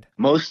 What ride?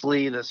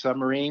 Mostly the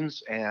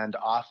submarines and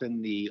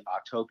often the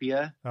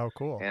Autopia. Oh,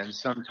 cool. And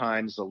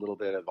sometimes a little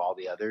bit of all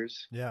the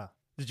others. Yeah.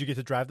 Did you get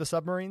to drive the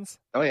submarines?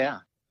 Oh, yeah.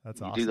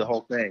 That's awesome. You do the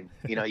whole thing.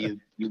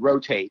 You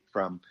rotate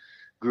from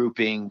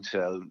grouping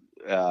to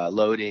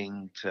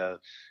loading to,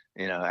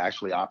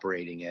 actually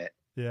operating it.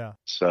 Yeah.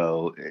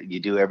 So you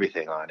do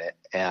everything on it.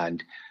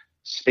 And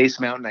Space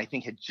Mountain, I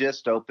think, had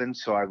just opened,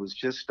 so I was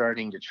just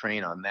starting to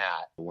train on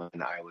that when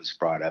I was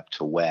brought up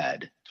to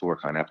WED to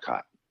work on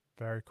Epcot.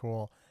 Very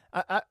cool.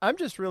 I'm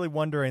just really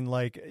wondering,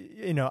 like,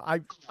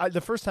 I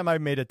the first time I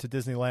made it to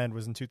Disneyland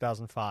was in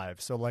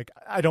 2005. So like,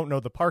 I don't know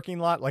the parking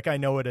lot. Like I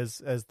know it as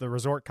the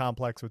resort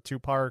complex with two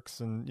parks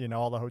and,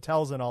 all the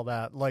hotels and all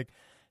that. Like,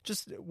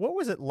 just what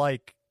was it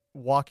like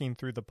walking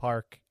through the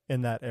park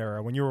in that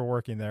era when you were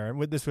working there?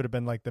 And this would have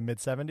been like the mid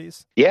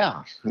 70s.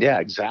 Yeah,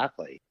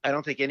 exactly. I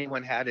don't think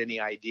anyone had any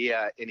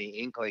idea, any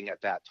inkling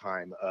at that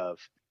time of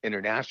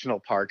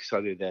international parks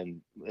other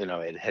than,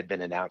 it had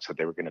been announced that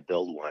they were going to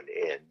build one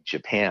in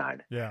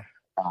Japan. Yeah.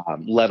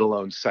 Let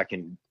alone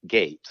second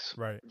gates.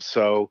 Right.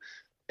 So,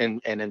 and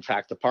in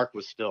fact, the park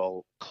was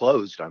still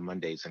closed on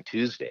Mondays and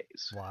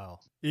Tuesdays. Wow.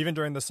 Even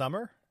during the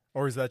summer?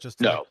 Or is that just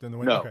no, in the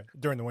winter? No. Okay.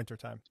 During the winter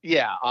time.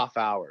 Yeah, off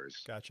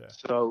hours. Gotcha.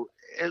 So,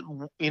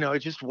 it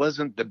just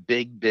wasn't the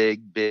big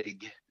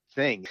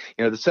thing.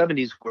 The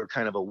 70s were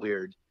kind of a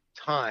weird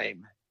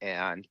time,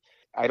 and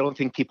I don't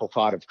think people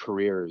thought of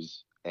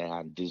careers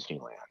and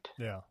Disneyland.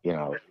 Yeah.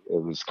 It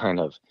was kind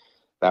of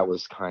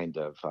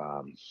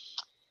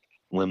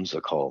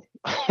whimsical,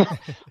 I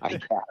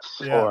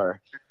guess. Yeah.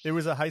 Or it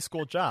was a high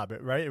school job,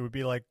 right? It would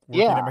be like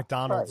working at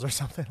McDonald's right. or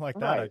something like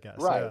that, I guess.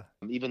 Right.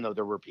 Yeah. Even though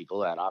there were people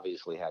that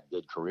obviously had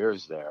good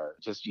careers there,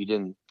 just you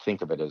didn't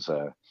think of it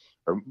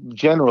or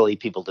generally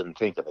people didn't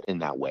think of it in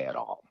that way at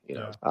all.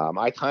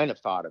 I kind of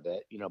thought of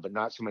it, but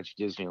not so much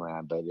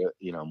Disneyland, but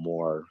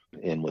more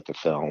in with the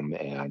film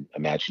and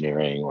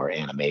Imagineering or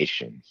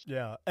animation.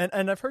 Yeah,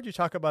 and I've heard you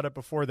talk about it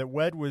before that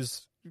WED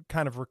was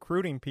kind of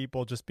recruiting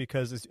people just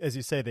because, as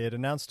you say, they had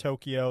announced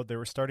Tokyo, they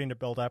were starting to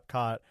build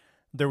Epcot.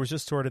 There was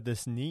just sort of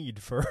this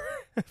need for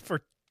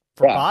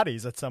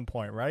bodies at some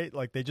point, right?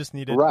 Like they just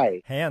needed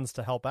hands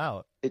to help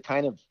out. It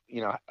kind of,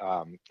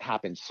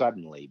 happened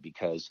suddenly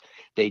because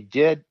they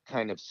did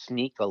kind of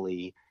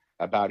sneakily,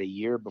 about a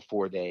year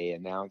before they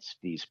announced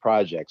these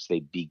projects, they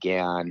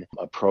began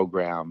a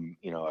program,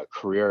 a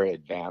career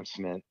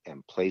advancement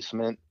and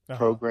placement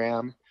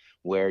program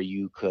where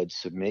you could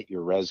submit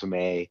your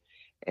resume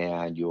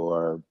and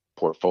your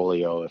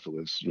portfolio if it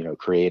was,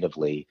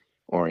 creatively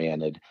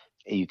oriented.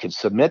 You could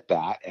submit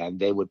that and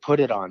they would put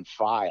it on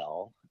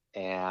file.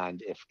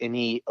 And if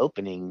any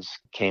openings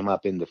came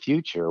up in the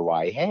future,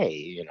 why,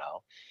 hey,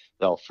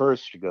 they'll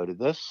first go to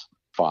this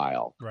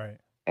file. Right.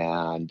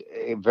 And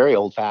very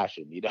old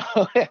fashioned,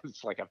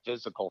 it's like a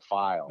physical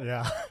file.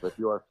 Yeah. With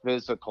your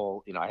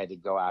physical, I had to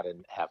go out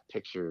and have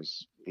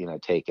pictures,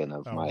 taken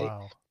of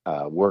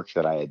work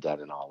that I had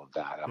done and all of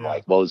that. I'm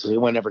like, well, is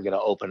anyone ever going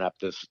to open up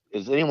this?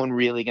 Is anyone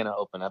really going to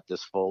open up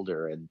this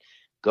folder and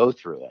go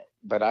through it?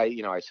 But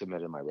I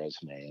submitted my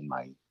resume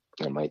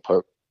and my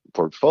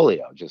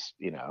portfolio, just,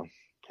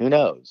 who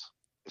knows?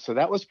 So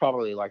that was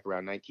probably like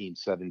around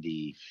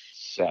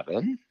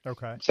 1977,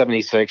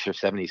 76 or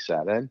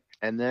 77.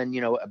 And then,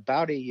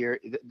 about a year,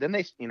 then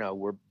they,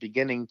 were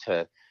beginning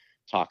to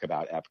talk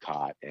about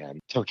Epcot and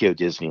Tokyo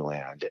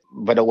Disneyland,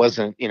 but it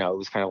wasn't, it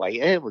was kind of like,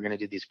 we're going to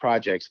do these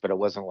projects, but it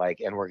wasn't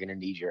like, and we're going to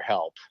need your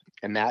help.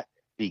 And that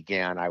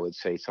began, I would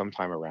say,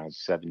 sometime around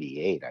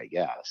 78, I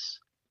guess.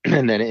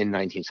 And then in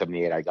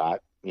 1978, I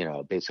got,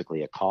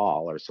 basically a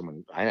call or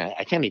someone,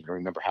 I can't even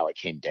remember how it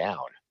came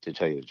down, to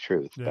tell you the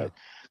truth, but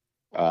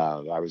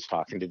I was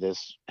talking to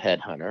this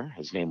headhunter.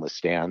 His name was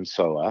Stan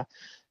Soa,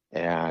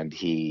 and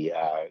he,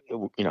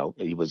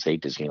 he was a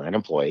Disneyland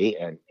employee,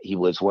 and he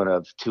was one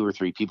of two or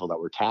three people that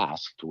were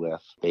tasked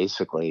with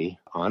basically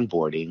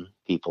onboarding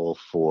people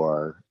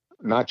for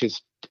not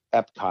just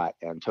Epcot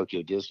and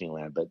Tokyo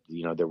Disneyland, but,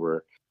 there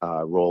were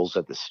roles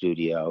at the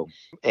studio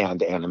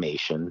and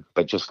animation,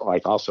 but just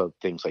like also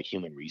things like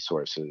human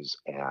resources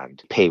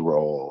and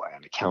payroll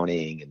and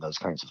accounting and those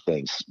kinds of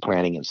things,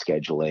 planning and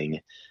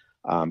scheduling.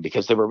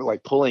 Because they were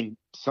like pulling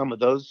some of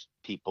those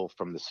people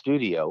from the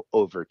studio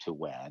over to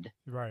WED.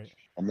 Right.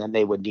 And then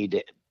they would need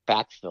to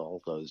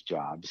backfill those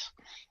jobs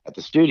at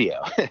the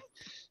studio.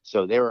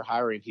 So they were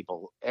hiring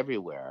people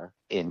everywhere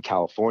in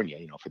California,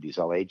 for these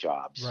LA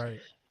jobs. Right.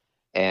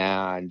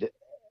 And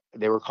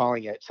they were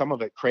calling it, some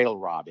of it cradle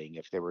robbing,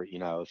 if they were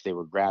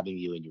grabbing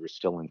you and you were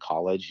still in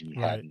college and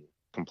you hadn't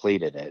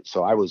completed it.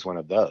 So I was one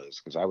of those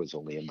because I was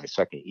only in my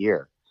second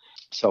year.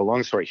 So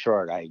long story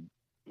short, I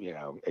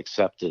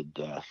accepted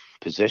the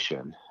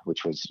position,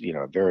 which was,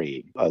 a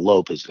very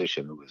low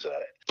position. It was a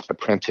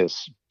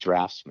apprentice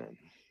draftsman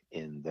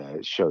in the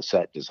show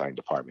set design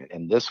department.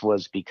 And this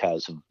was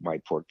because of my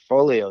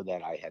portfolio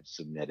that I had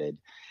submitted,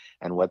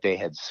 and what they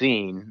had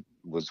seen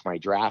was my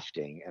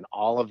drafting, and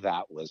all of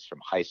that was from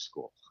high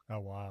school. Oh,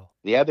 wow.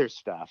 The other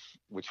stuff,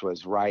 which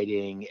was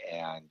writing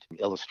and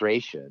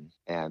illustration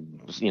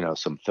and,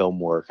 some film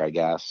work, I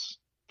guess,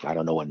 I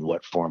don't know in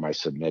what form I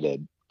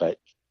submitted, but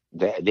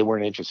they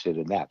weren't interested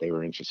in that. They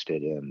were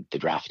interested in the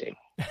drafting.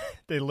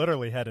 They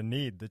literally had a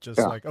need that just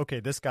like, okay,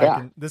 this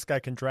guy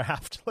can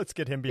draft. Let's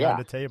get him behind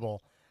a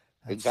table.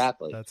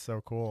 Exactly. That's so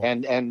cool.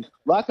 And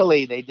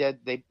luckily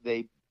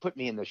they put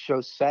me in the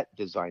show set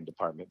design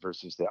department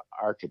versus the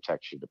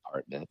architecture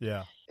department.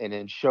 Yeah. And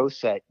in show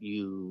set,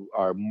 you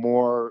are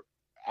more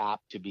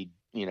apt to be,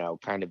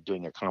 kind of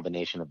doing a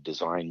combination of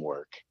design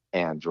work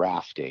and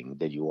drafting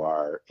than you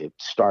are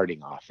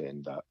starting off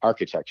in the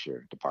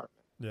architecture department.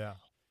 Yeah.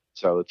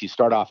 So if you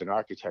start off in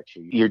architecture,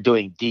 you're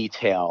doing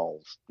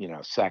details,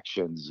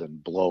 sections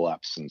and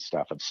blow-ups and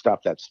stuff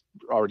that's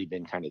already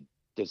been kind of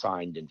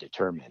designed and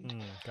determined.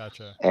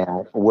 Gotcha.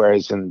 And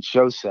whereas in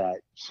show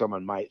set,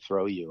 someone might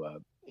throw you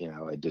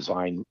a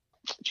design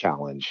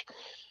challenge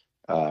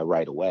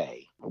right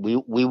away.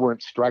 We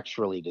weren't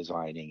structurally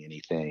designing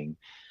anything.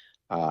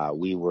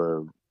 We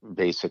were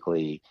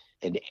basically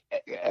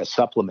a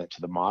supplement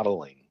to the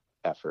modeling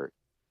effort.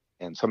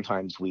 And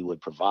sometimes we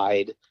would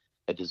provide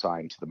a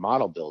design to the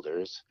model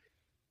builders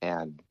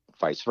and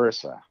vice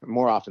versa.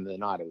 More often than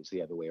not, it was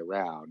the other way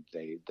around.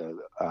 The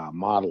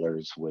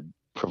modelers would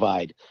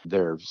provide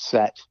their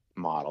set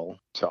model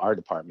to our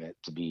department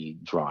to be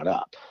drawn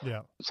up.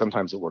 Yeah.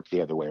 Sometimes it worked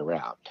the other way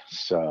around.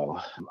 So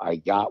I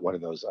got one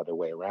of those other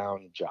way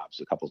around jobs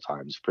a couple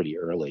times pretty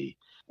early,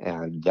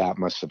 and that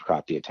must have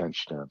caught the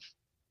attention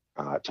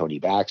of Tony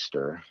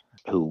Baxter,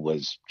 who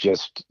was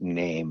just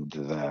named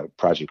the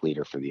project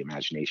leader for the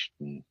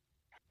Imagination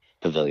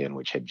Pavilion,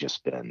 which had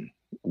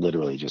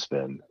literally just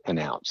been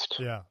announced.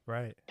 Yeah,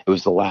 right. It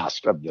was the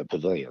last of the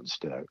pavilions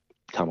to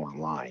come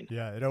online.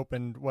 Yeah, it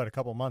opened, a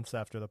couple months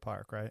after the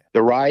park, right?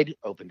 The ride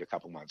opened a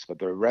couple months, but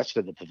the rest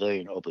of the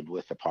pavilion opened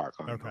with the park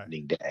on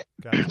opening day.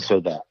 Gotcha.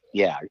 So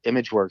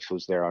ImageWorks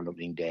was there on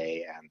opening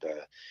day, and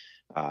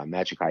the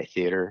Magic Eye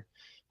Theater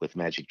with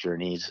Magic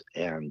Journeys,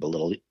 and the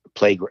little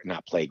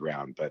not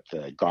playground, but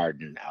the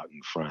garden out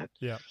in front.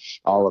 Yeah.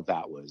 All of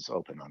that was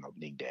open on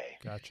opening day.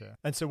 Gotcha.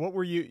 And so what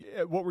were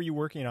you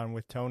working on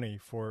with Tony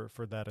for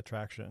that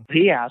attraction?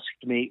 He asked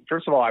me,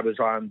 first of all, I was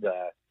on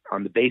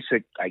the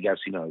basic, I guess,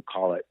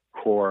 call it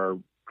core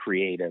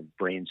creative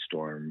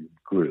brainstorm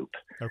group.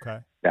 Okay.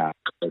 That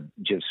would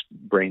just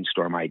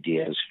brainstorm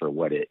ideas for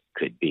what it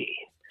could be.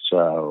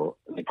 So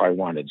they probably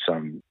wanted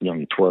some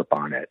young twerp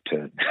on it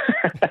to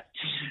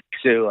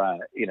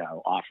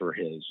offer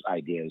his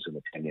ideas and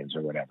opinions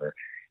or whatever.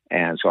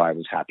 And so I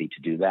was happy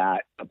to do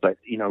that. But,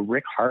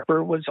 Rick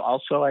Harper was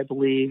also, I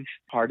believe,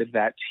 part of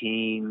that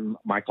team.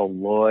 Michael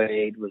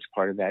Lloyd was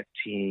part of that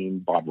team.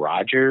 Bob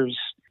Rogers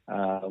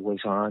was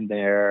on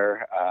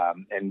there.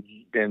 And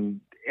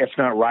then, if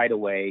not right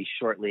away,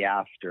 shortly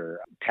after,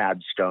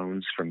 Tad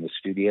Stones from the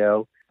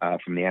studio,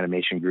 from the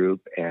animation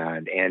group,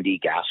 and Andy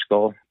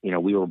Gaskell.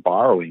 We were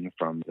borrowing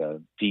from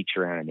the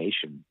feature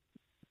animation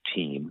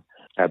team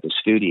at the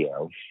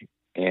studio.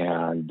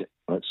 And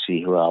let's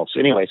see who else.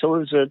 Anyway, so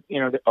it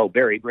was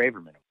Barry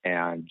Braverman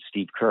and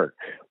Steve Kirk.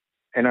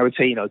 And I would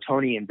say,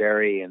 Tony and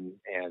Barry and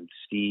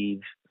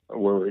Steve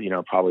were,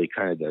 probably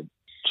kind of the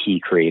key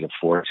creative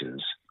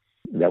forces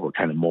that were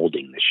kind of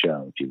molding the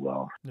show, if you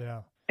will.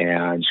 Yeah.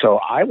 And so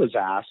I was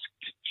asked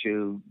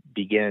to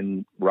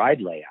begin ride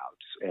layouts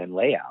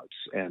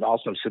and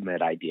also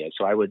submit ideas.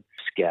 So I would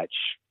sketch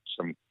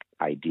some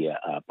idea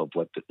up of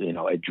what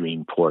a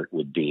dream port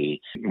would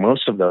be.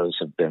 Most of those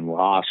have been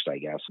lost, I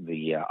guess.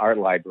 The art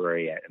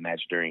library at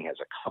Imagineering has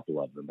a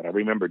couple of them, but I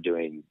remember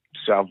doing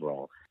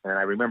several, and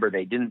I remember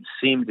they didn't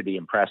seem to be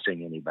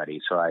impressing anybody,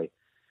 so I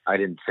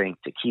didn't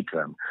think to keep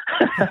them.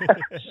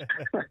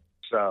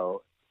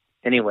 So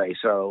anyway,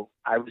 so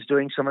I was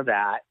doing some of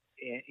that.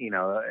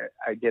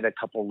 I did a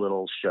couple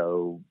little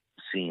show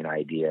scene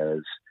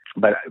ideas.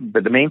 But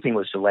the main thing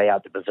was to lay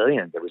out the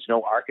pavilion. There was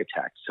no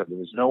architect. So there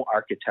was no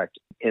architect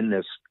in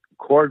this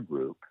core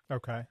group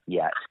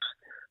yet,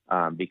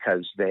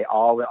 because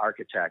all the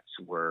architects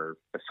were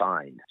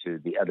assigned to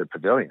the other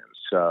pavilions.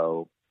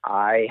 So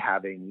I,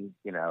 having,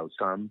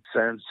 some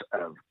sense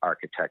of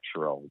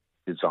architectural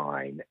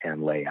design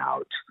and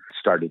layout,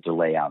 started to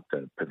lay out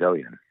the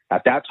pavilion.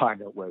 At that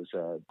time, it was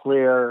a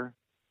clear,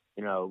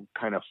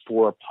 kind of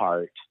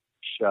 4-part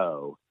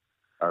show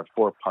or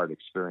 4-part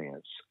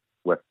experience,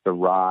 with the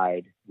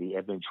ride, the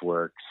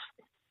ImageWorks,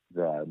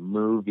 the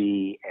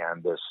movie,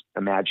 and this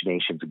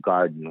Imagination's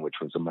Garden, which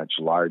was a much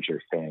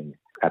larger thing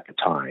at the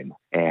time.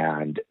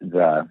 And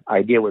the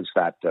idea was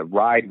that the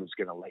ride was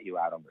going to let you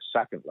out on the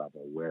second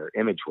level where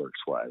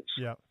ImageWorks was.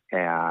 Yeah.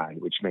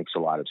 And which makes a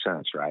lot of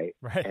sense, right?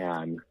 Right.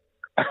 And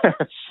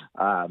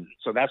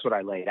so that's what I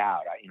laid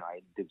out.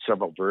 I did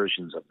several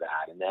versions of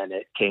that, and then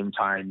it came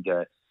time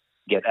to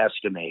get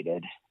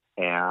estimated,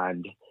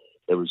 and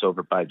it was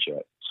over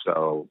budget.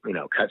 So,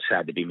 cuts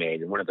had to be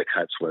made. And one of the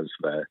cuts was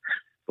the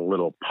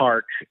little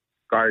park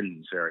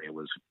gardens area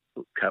was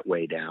cut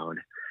way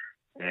down.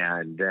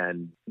 And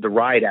then the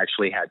ride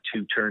actually had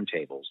 2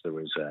 turntables. There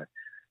was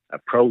a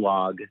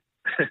prologue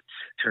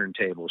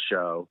turntable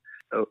show,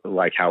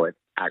 like how it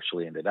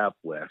actually ended up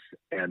with.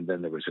 And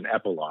then there was an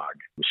epilogue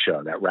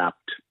show that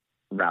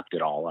wrapped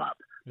it all up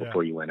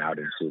before you went out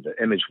into the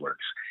ImageWorks.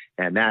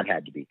 And that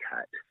had to be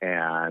cut.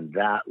 And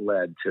that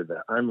led to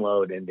the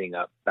unload ending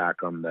up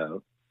back on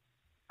the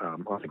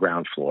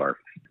ground floor.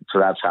 So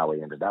that's how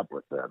we ended up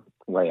with the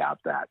layout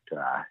that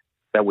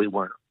we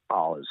weren't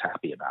all as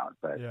happy about.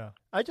 But yeah,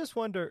 I just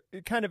wonder,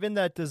 kind of in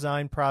that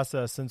design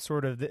process and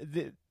sort of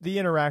the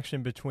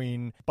interaction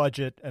between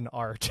budget and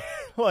art,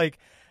 like,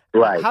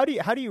 right. How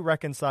do you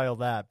reconcile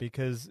that?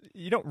 Because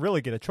you don't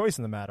really get a choice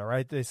in the matter,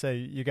 right? They say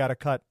you got to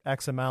cut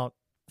X amount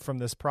from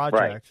this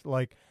project. Right.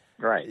 Like,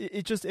 right.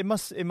 It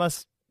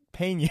must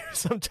pain you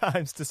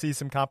sometimes to see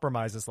some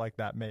compromises like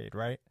that made,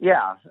 right?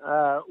 Yeah.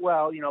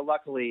 Well,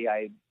 luckily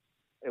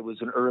it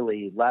was an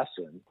early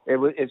lesson.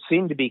 It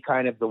seemed to be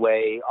kind of the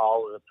way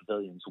all of the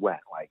pavilions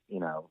went. Like,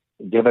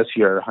 give us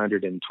your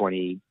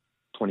 25%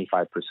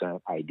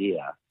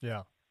 idea.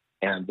 Yeah.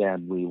 And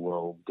then we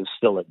will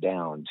distill it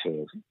down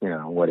to,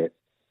 what it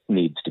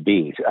needs to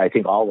be. I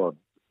think all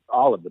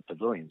of the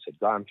pavilions had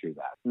gone through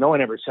that. No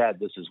one ever said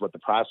this is what the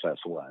process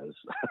was.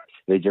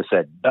 They just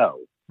said, no.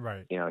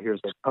 Right. Here's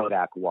what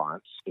Kodak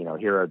wants.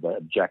 Here are the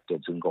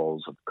objectives and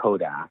goals of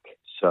Kodak.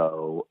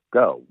 So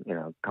go,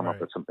 come up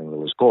with something that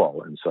was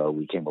cool. And so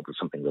we came up with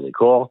something really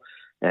cool,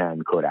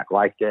 and Kodak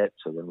liked it.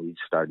 So then we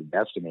started to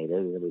estimate it,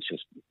 and it was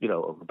just,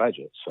 over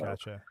budget. So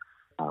gotcha.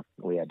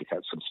 We had to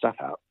cut some stuff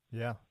out.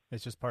 Yeah.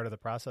 It's just part of the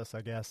process,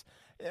 I guess.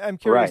 I'm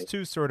curious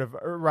too, sort of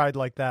a ride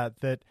like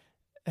that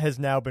has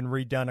now been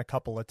redone a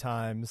couple of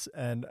times,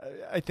 and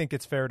I think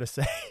it's fair to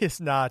say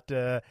it's not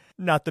the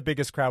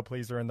biggest crowd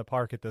pleaser in the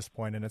park at this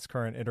point in its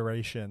current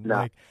iteration. No.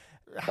 Like,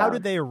 how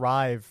did they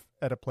arrive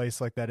at a place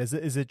like that? Is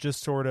it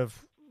just sort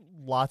of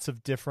lots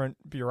of different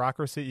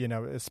bureaucracy?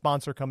 A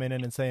sponsor coming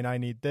in and saying, "I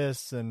need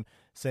this," and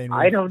saying,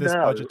 "I don't this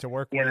know budget to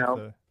work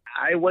with."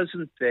 I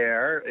wasn't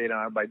there.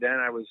 By then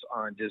I was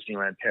on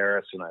Disneyland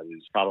Paris, and I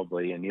was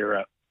probably in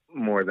Europe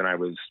more than I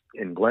was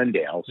in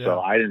Glendale. So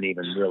I didn't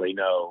even really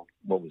know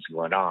what was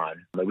going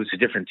on. It was a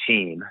different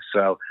team.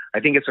 So I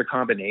think it's a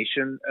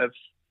combination of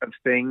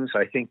things.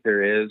 I think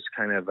there is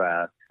kind of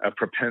a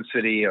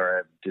propensity or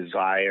a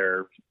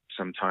desire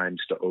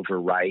sometimes to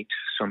overwrite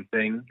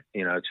something,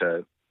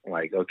 to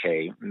like,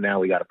 okay, now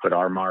we got to put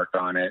our mark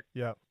on it.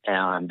 Yeah.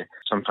 And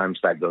sometimes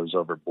that goes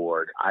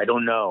overboard. I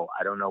don't know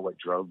what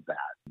drove that.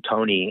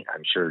 Tony,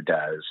 I'm sure,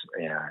 does.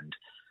 And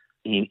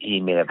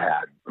he may have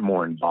had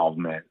more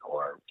involvement,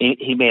 or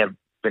he may have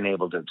been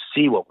able to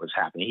see what was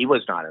happening. He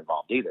was not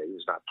involved either. He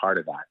was not part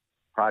of that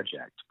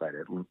project,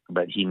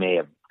 but he may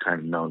have kind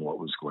of known what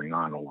was going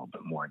on a little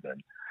bit more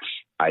than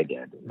I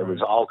did. It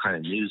was all kind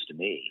of news to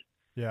me.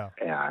 Yeah.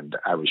 And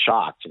I was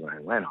shocked when I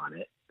went on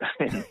it.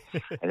 I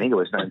think it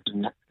was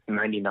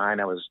 1999.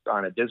 I was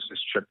on a business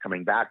trip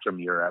coming back from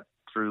Europe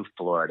through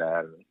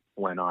Florida,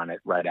 went on it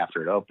right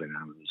after it opened.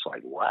 I was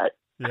like, what?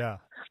 Yeah.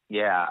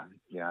 Yeah.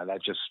 That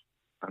just,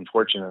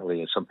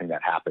 unfortunately, is something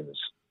that happens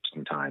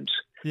sometimes.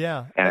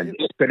 Yeah. And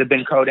it could have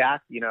been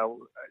Kodak.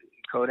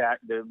 Kodak,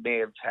 they may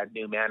have had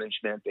new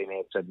management. They may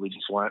have said, we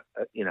just want,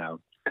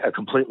 a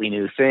completely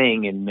new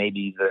thing. And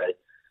maybe the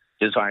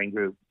design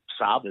group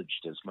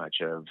salvaged as much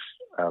of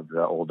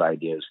the old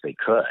ideas they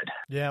could.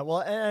 Yeah,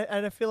 well,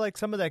 and I feel like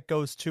some of that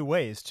goes two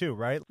ways too,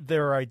 right?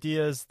 There are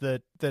ideas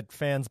that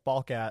fans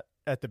balk at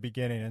the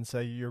beginning and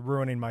say, you're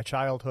ruining my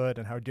childhood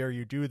and how dare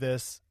you do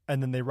this?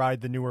 And then they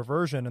ride the newer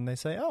version and they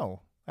say,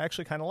 oh, I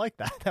actually kind of like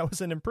that. That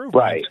was an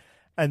improvement. Right.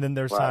 And then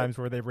there's times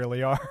where they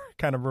really are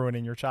kind of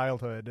ruining your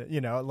childhood,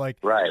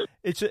 right.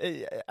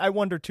 I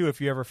wonder too,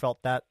 if you ever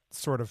felt that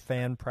sort of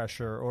fan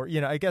pressure, or,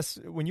 I guess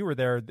when you were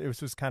there,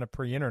 it was kind of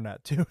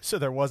pre-internet too. So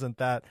there wasn't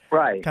that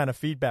kind of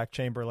feedback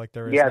chamber like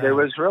there is now. There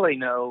was really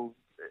no,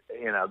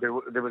 there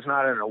was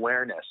not an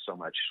awareness so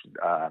much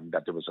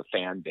that there was a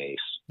fan base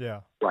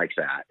like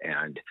that.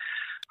 And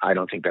I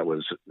don't think that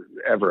was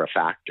ever a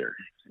factor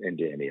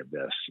into any of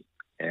this.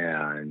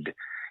 And,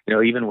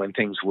 even when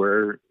things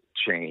were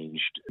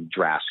changed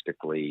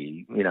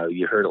drastically,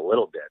 you heard a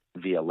little bit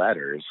via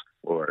letters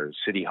or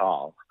City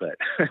Hall, but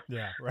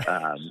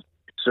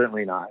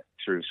certainly not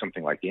through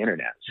something like the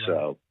internet.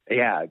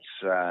 Right.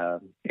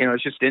 So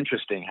it's just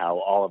interesting how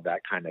all of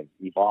that kind of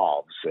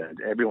evolves, and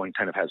everyone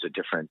kind of has a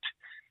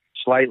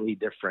slightly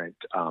different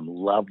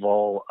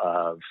level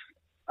of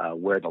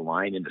where the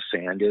line in the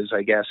sand is,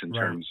 I guess, in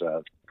terms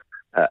of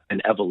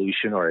an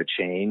evolution or a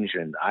change.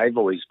 And I've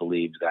always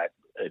believed that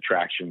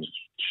attractions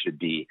should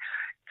be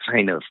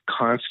kind of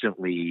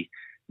constantly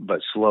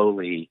but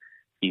slowly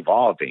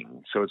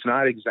evolving. So it's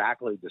not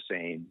exactly the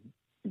same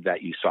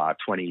that you saw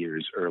 20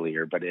 years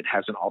earlier, but it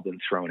hasn't all been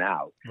thrown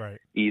out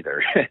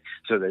either.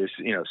 So there's,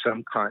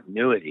 some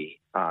continuity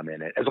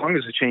in it, as long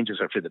as the changes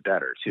are for the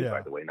better too,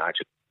 by the way, not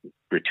just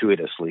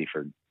gratuitously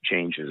for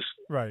changes.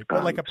 Right.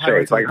 But like a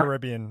Pirates of the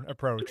Caribbean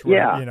approach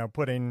where,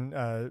 putting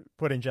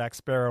Jack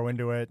Sparrow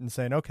into it and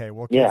saying, okay,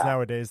 well, kids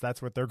nowadays,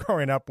 that's what they're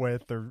growing up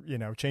with, or,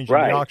 changing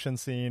the auction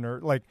scene,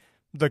 or like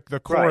the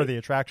core of the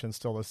attraction is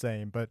still the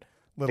same, but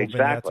little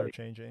vignettes are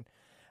changing.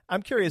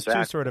 I'm curious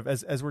too, sort of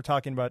as we're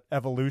talking about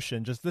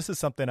evolution, just this is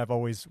something I've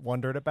always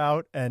wondered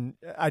about, and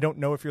I don't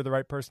know if you're the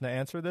right person to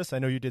answer this. I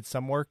know you did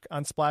some work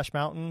on Splash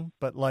Mountain,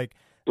 but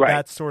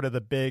that's sort of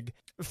the big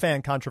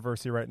fan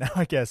controversy right now,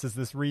 I guess, is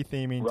this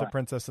retheming to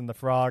Princess and the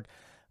Frog.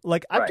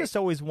 I've just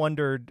always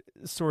wondered,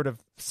 sort of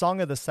Song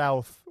of the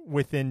South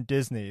within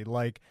Disney.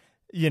 The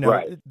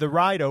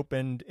ride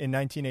opened in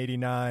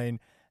 1989,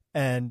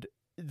 and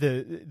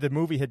the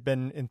movie had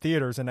been in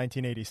theaters in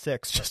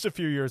 1986, just a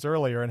few years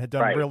earlier, and had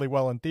done really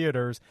well in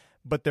theaters.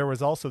 But there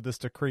was also this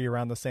decree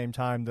around the same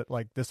time that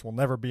this will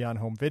never be on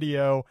home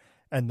video.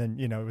 And then,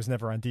 it was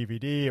never on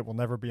DVD. It will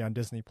never be on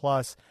Disney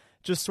Plus.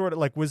 just sort of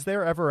like, was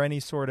there ever any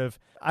sort of,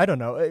 I don't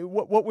know,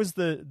 what was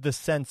the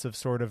sense of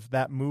sort of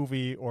that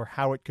movie or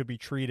how it could be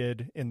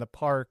treated in the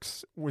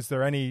parks? Was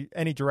there any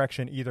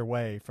direction either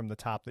way from the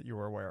top that you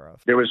were aware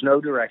of? There was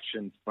no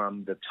direction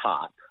from the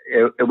top.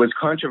 It was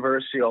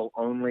controversial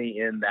only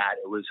in that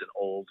it was an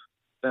old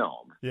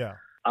film. Yeah.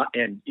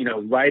 And,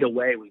 right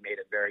away we made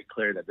it very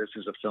clear that this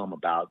is a film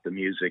about the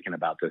music and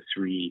about the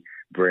three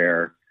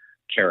Brer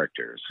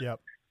characters. Yep.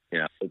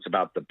 It's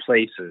about the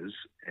places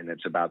and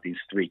it's about these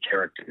three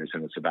characters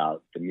and it's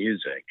about the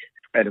music.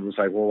 And it was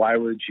like, well, why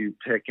would you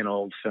pick an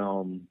old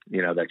film,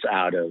 that's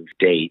out of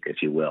date, if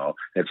you will?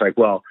 And it's like,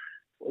 well,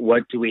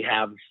 what do we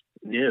have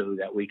new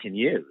that we can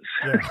use?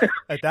 Yeah.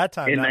 At that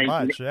time, not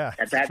much. Yeah.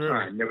 At that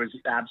time, there was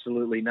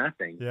absolutely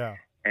nothing. Yeah.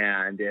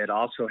 And it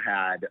also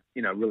had,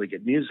 really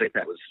good music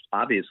that was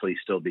obviously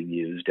still being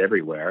used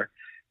everywhere.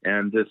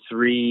 And the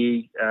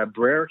three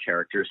Brer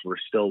characters were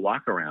still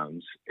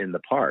walkarounds in the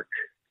park.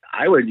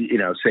 I would,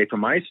 say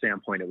from my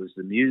standpoint, it was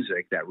the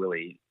music that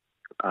really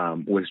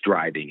was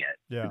driving it.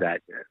 Yeah.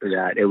 That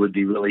it would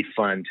be really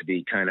fun to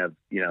be kind of,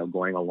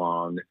 going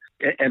along.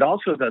 And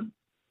also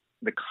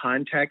the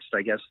context,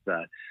 I guess,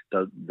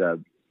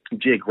 the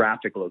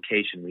geographic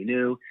location. We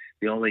knew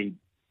the only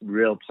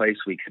real place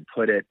we could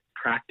put it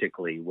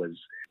practically was,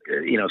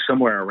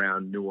 somewhere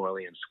around New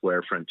Orleans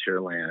Square,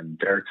 Frontierland,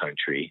 Bear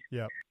Country.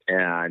 Yeah.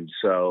 And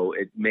so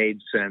it made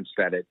sense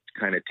that it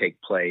kind of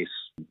take place,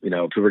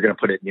 if we were going to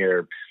put it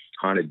near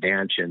Haunted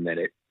Mansion, that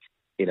it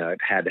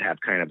had to have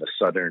kind of a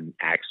Southern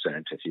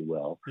accent, if you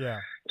will. Yeah.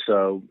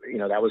 So,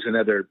 that was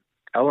another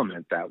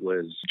element that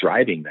was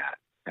driving that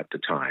at the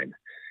time.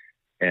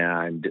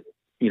 And,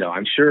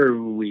 I'm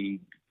sure we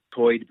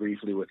toyed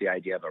briefly with the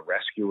idea of a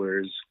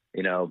Rescuers,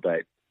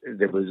 but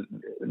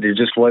there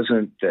just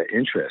wasn't the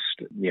interest.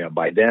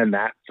 By then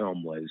that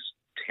film was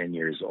 10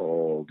 years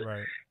old.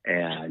 Right.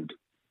 And,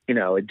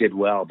 it did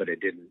well, but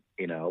it didn't,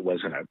 it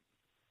wasn't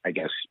I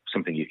guess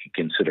something you could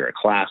consider a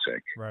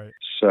classic. Right.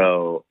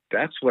 So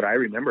that's what I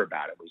remember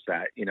about it, was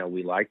that,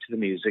 we liked the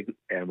music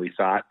and we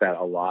thought that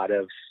a lot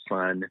of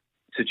fun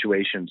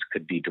situations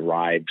could be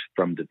derived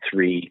from the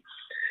three,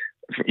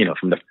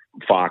 from the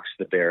fox,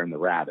 the bear, and the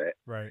rabbit.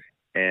 Right.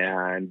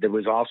 And there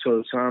was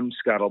also some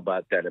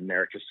scuttlebutt that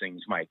America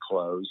Sings might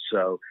close.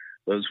 So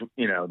those,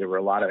 there were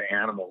a lot of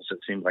animals that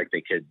seemed like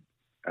they could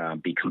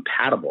be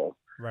compatible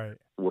right.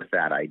 with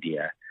that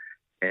idea.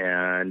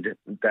 And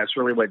that's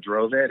really what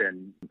drove it.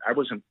 And I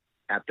wasn't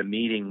at the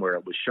meeting where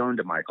it was shown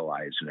to Michael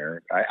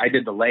Eisner. I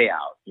did the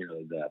layout,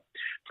 the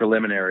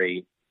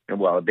preliminary,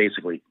 well, it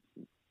basically,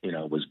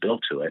 was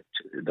built to it,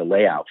 the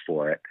layout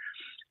for it,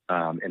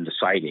 and the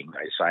siting.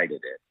 I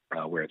cited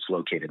it where it's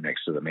located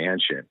next to the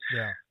mansion.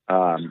 Yeah.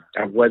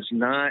 I was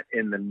not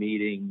in the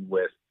meeting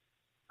with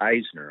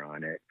Eisner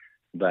on it,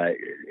 but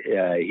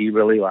he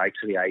really liked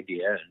the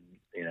idea. And,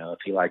 if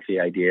he liked the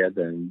idea,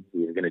 then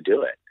we were going to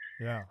do it.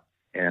 Yeah.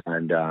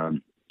 And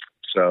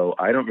so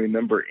I don't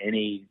remember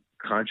any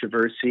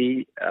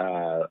controversy.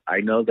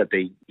 I know that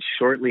they,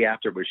 shortly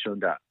after it was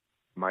shown to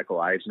Michael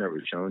Eisner, it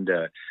was shown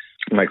to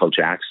Michael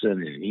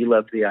Jackson, and he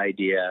loved the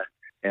idea.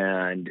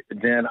 And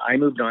then I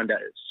moved on to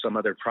some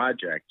other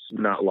projects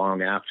not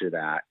long after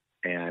that,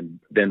 and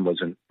then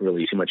wasn't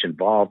really too much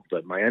involved.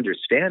 But my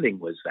understanding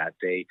was that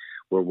they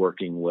were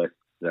working with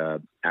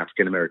the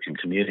African-American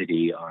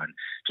community on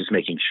just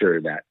making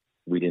sure that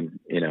we didn't,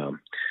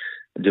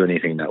 do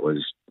anything that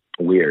was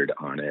weird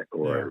on it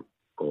or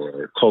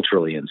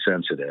culturally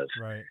insensitive.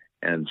 Right.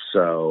 And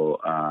so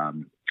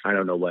I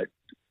don't know what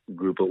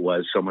group it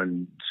was.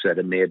 Someone said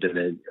it may have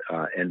been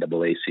a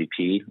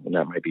NAACP, and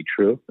that might be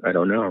true. I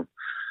don't know.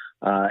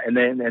 And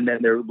then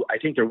there, I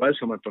think there was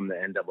someone from the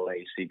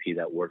NAACP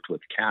that worked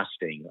with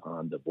casting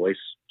on the voice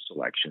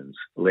selections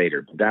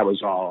later. But that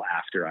was all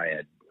after I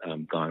had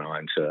gone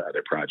on to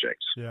other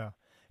projects. Yeah.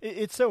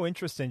 It's so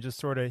interesting just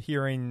sort of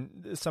hearing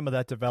some of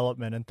that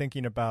development and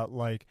thinking about,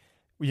 like,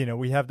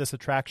 we have this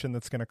attraction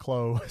that's going to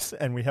close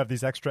and we have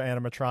these extra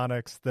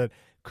animatronics that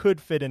could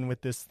fit in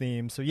with this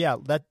theme. So yeah,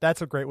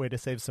 that's a great way to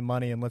save some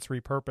money, and let's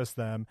repurpose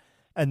them.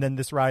 And then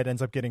this ride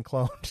ends up getting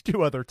cloned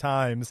 2 other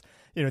times.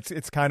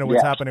 It's kind of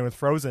what's happening with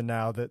Frozen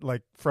now, that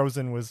like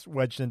Frozen was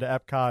wedged into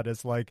Epcot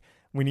as like,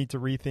 we need to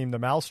retheme the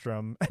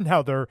Maelstrom, and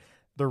now they're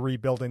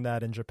rebuilding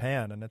that in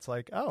Japan. And it's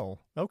like, oh,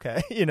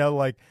 okay.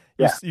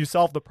 You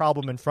solve the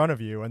problem in front of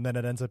you, and then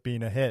it ends up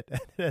being a hit,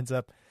 and it ends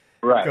up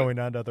going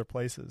on to other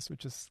places,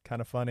 which is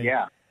kind of funny.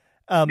 Yeah.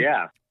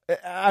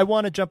 I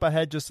want to jump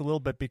ahead just a little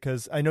bit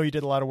because I know you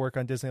did a lot of work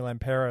on Disneyland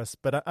Paris,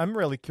 but I'm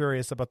really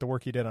curious about the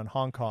work you did on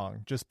Hong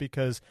Kong, just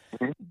because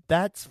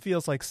that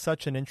feels like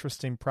such an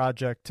interesting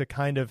project to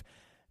kind of,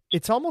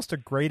 it's almost a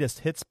greatest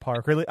hits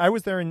park. Really, I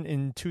was there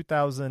in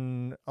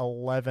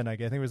 2011, I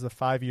think it was the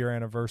 5-year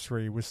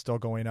anniversary was still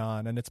going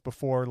on, and it's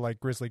before like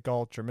Grizzly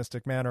Gulch or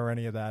Mystic Manor or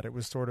any of that. It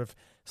was sort of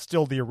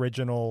still the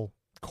original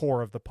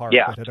core of the park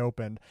that had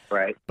opened.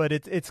 Right. But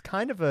it's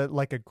kind of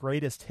like a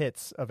greatest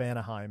hits of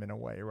Anaheim in a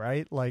way,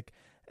 right? Like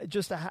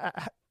just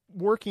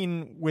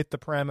working with the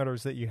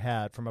parameters that you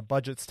had from a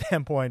budget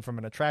standpoint, from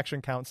an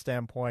attraction count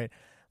standpoint,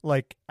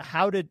 Like,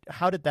 how did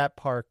that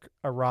park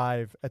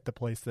arrive at the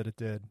place that it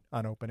did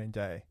on opening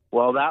day?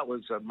 Well, that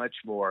was a much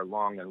more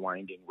long and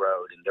winding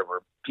road, and there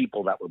were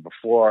people that were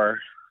before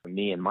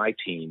me and my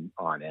team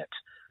on it,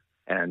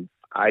 and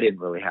I didn't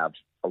really have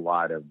a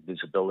lot of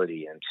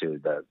visibility into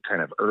the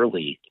kind of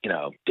early,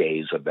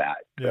 days of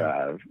that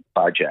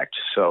project.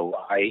 So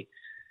I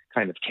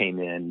kind of came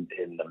in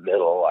the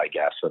middle, I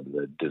guess, of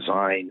the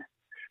design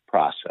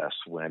process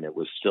when it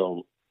was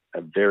still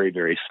a very,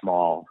 very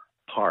small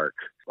park.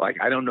 Like,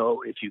 I don't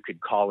know if you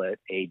could call it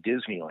a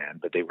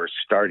Disneyland, but they were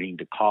starting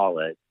to call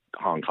it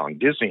Hong Kong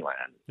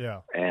Disneyland.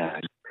 Yeah.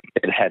 And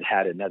it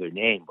had another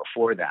name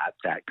before that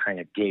kind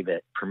of gave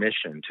it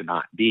permission to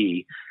not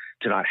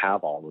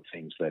have all the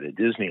things that a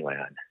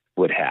Disneyland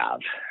would have.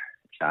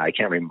 I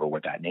can't remember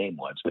what that name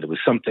was, but it was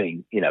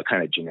something,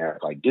 kind of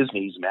generic, like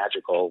Disney's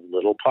magical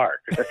little park.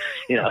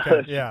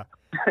 Okay, yeah.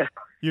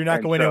 You're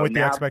not going in with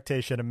the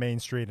expectation of Main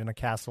Street and a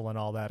castle and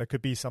all that. It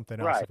could be something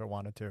else if it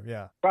wanted to.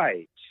 Yeah.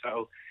 Right.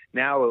 So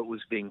now it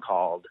was being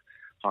called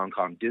Hong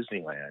Kong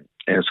Disneyland.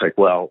 And it's like,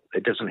 well,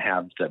 it doesn't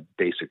have the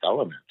basic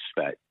elements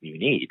that you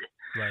need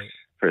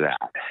for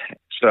that.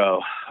 So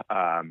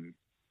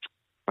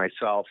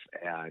myself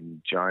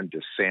and John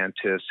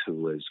DeSantis, who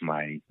was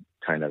my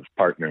kind of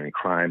partner in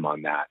crime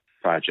on that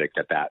project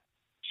at that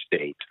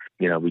state,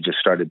 we just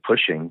started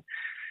pushing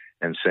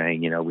and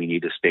saying, we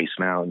need a Space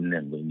Mountain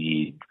and we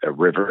need a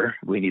river.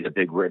 We need a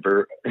big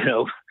river.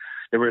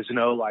 There was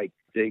no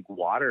big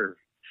water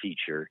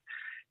feature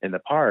in the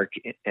park.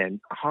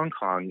 And Hong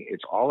Kong,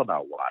 it's all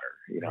about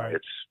water.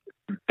 It's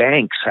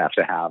banks have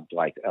to have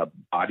a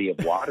body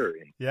of water.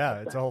 Yeah,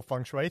 it's a whole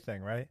feng shui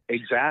thing, right?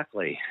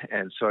 Exactly.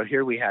 And so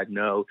here we had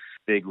no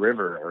big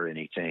river or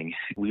anything.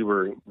 We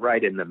were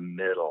right in the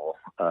middle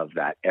of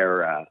that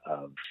era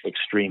of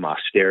extreme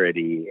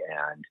austerity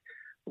and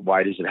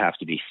why does it have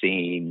to be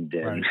themed?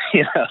 And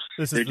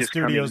this is the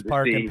Studios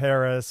Park in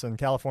Paris and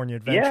California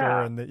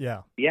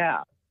Adventure,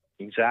 yeah,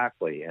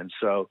 exactly. And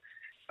so,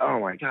 oh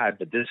my God!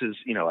 But this is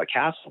a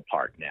castle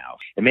park now.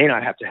 It may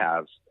not have to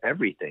have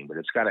everything, but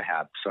it's got to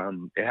have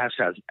some. It has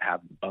to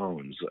have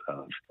bones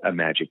of a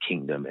Magic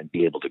Kingdom and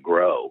be able to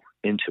grow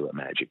into a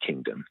Magic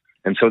Kingdom.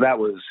 And so that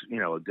was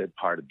a good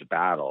part of the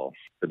battle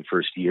for the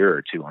first year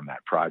or two on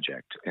that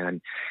project. And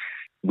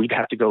we'd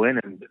have to go in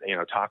and,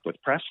 talk with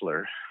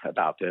Pressler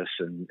about this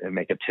and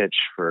make a pitch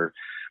for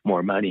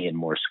more money and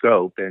more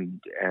scope.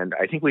 And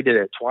I think we did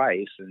it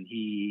twice, and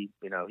he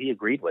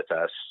agreed with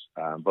us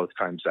both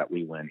times that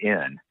we went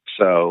in.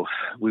 So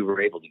we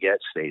were able to get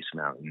Space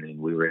Mountain, and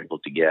we were able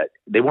to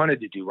they wanted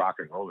to do Rock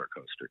and Roller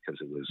Coaster because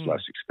it was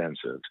less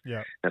expensive.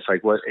 Yeah. And it's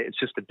like, well, it's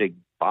just a big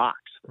box,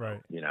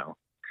 right?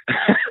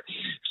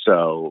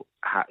 So,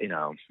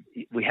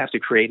 we have to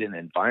create an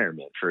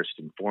environment first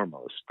and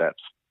foremost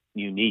that's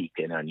unique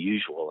and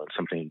unusual and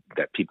something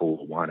that people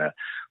will want to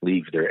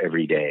leave their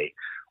everyday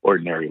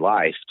ordinary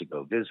life to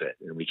go visit.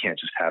 And we can't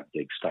just have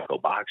big stucco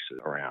boxes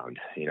around,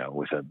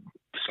 with a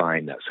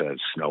sign that says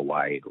Snow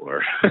White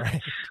or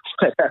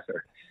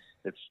whatever.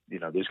 It's,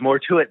 there's more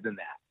to it than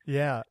that.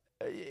 Yeah.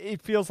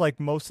 It feels like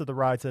most of the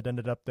rides that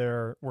ended up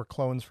there were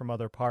clones from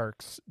other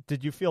parks.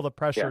 Did you feel the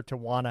pressure to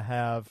want to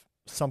have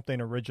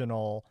something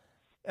original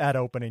at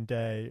opening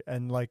day?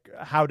 And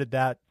how did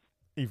that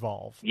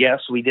evolve? Yes,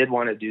 we did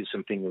want to do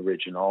something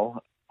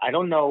original. I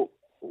don't know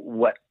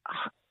what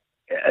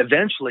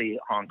eventually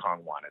Hong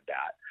Kong wanted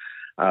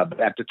that. But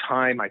at the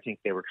time, I think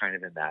they were kind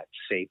of in that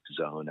safe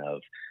zone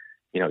of,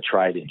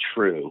 tried and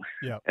true.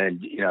 Yeah.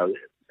 And,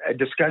 a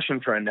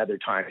discussion for another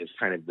time is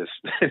kind of this,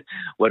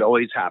 what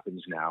always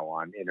happens now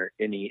on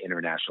any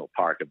international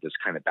park, of this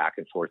kind of back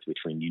and forth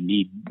between you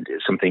need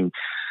something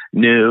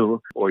new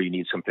or you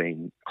need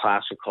something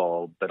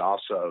classical, but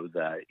also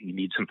you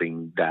need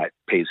something that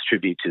pays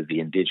tribute to the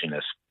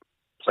indigenous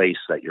place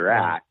that you're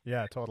at.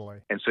 Yeah,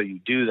 totally. And so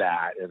you do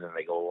that, and then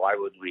they go, well, why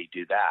would we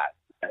do that?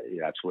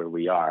 That's where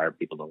we are.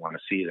 People don't want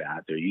to see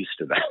that. They're used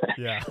to that.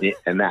 Yeah.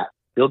 And that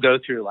you'll go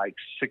through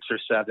 6 or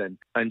 7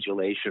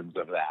 undulations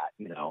of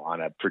that,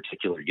 on a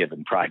particular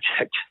given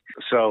project.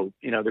 So,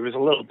 there was a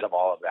little bit of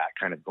all of that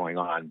kind of going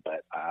on,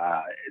 but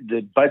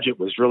the budget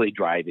was really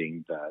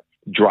driving the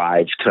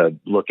drive to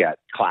look at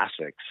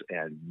classics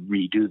and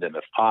redo them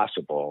if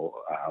possible,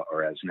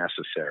 or as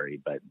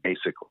necessary, but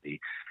basically,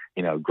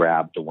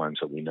 grab the ones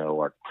that we know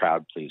are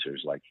crowd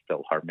pleasers, like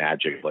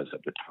PhilharMagic was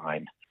at the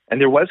time.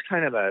 And there was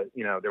kind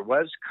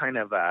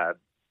of a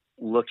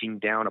looking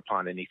down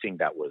upon anything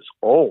that was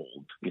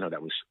old,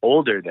 that was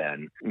older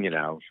than,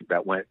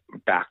 that went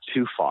back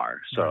too far.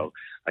 So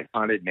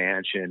Haunted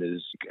Mansion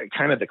is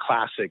kind of the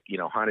classic,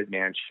 Haunted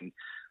Mansion,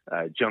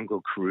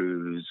 Jungle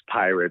Cruise,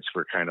 Pirates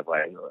were kind of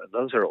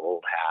those are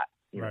old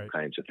hat,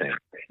 kinds of things.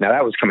 Now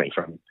that was coming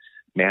from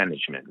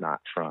management,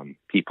 not from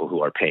people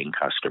who are paying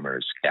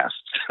customers, guests.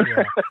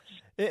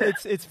 Yeah.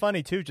 It's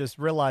funny too, just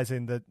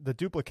realizing that the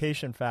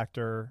duplication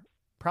factor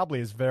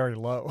probably is very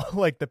low.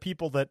 The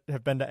people that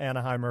have been to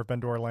Anaheim or have been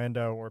to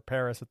Orlando or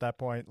Paris at that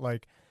point,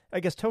 I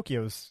guess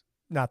Tokyo's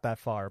not that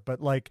far, but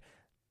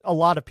a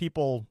lot of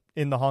people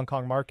in the Hong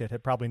Kong market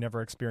had probably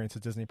never experienced a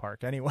Disney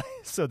park anyway.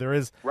 So there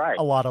is right.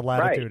 a lot of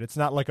latitude. Right. It's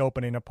not like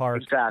opening a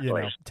park,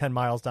 exactly. 10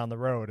 miles down the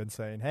road and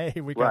saying, hey,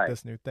 we got right.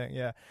 this new thing.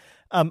 Yeah.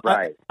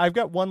 Right. I've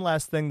got one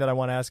last thing that I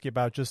want to ask you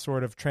about, just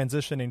sort of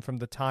transitioning from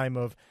the time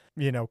of,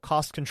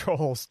 cost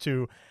controls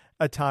to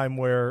a time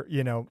where,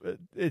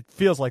 it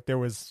feels like there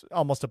was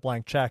almost a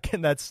blank check,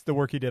 and that's the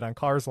work you did on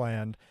Cars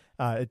Land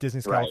at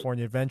Disney's right.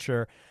 California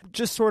Adventure.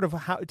 Just sort of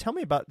tell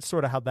me about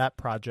sort of how that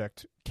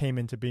project came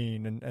into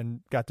being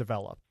and got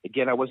developed.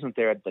 Again, I wasn't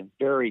there at the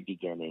very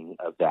beginning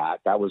of that.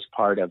 That was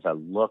part of a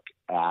look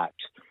at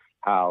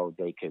how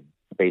they could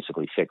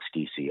basically fix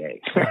DCA,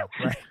 yeah,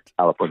 right.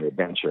 California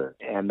Adventure.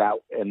 And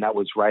that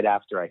was right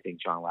after, I think,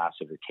 John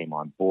Lasseter came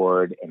on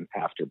board and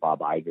after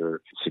Bob Iger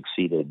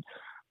succeeded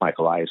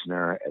Michael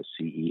Eisner as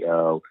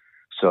CEO.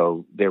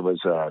 So there was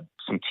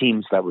some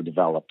teams that were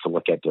developed to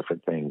look at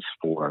different things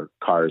for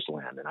Cars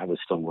Land. And I was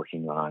still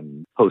working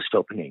on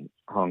post-opening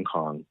Hong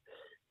Kong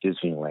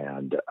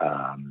Disneyland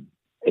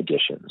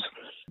editions.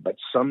 But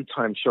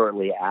sometime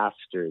shortly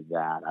after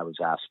that, I was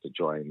asked to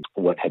join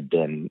what had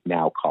been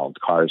now called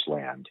Cars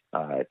Land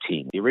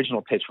team. The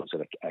original pitch was at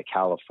a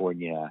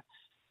California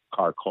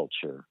car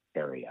culture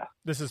area.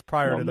 This is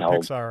prior to the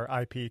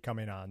Pixar IP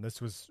coming on.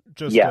 This was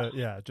just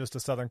just a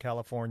Southern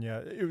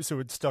California. So it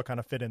would still kind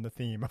of fit in the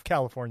theme of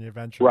California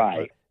Adventure.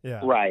 Right. But,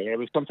 yeah. Right. It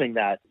was something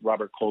that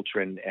Robert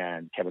Coltrane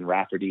and Kevin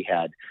Rafferty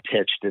had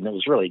pitched, and it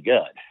was really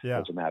good,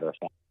 as a matter of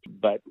fact.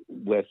 But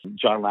with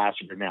John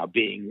Lasseter now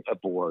being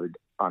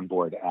on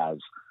board as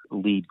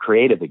lead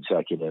creative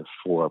executive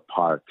for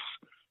parks,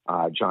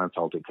 John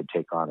felt it could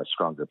take on a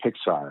stronger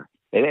Pixar.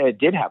 It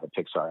did have a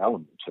Pixar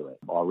element to it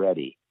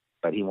already,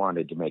 but he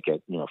wanted to make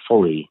it,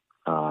 fully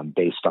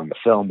based on the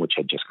film, which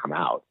had just come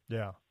out.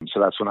 Yeah.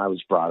 So that's when I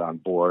was brought on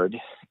board,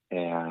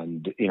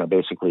 and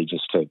basically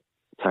just to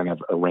kind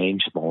of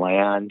arrange the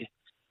land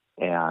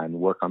and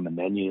work on the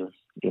menu,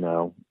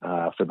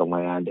 for the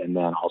land, and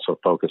then also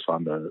focus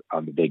on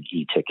the big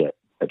e-ticket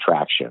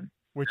attraction,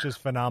 which is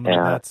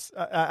phenomenal. That's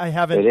I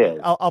haven't. It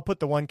is. I'll put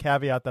the one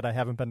caveat that I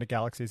haven't been to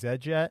Galaxy's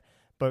Edge yet.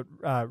 But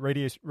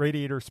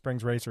Radiator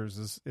Springs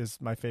Racers is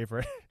my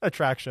favorite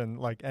attraction,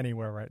 like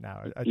anywhere right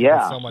now. I think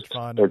it's so much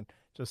fun and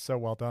just so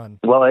well done.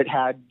 Well, it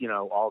had,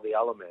 all the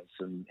elements,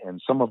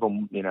 and some of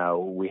them,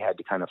 we had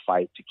to kind of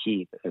fight to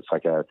keep. It's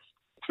like a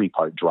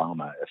 3-part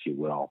drama, if you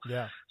will.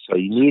 Yeah. So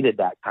you needed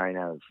that kind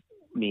of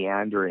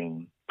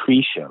meandering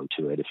pre-show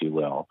to it, if you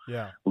will,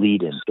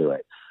 lead into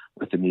it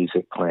with the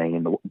music playing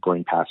and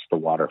going past the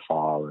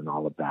waterfall and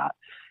all of that.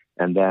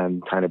 And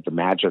then kind of the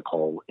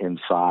magical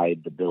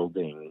inside the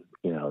building,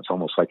 it's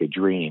almost like a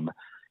dream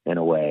in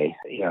a way.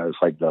 It's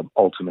like the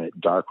ultimate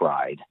dark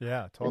ride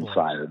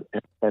inside.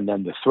 And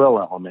then the thrill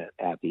element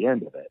at the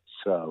end of it.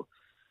 So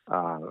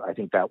I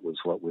think that was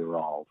what we were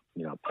all,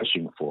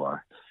 pushing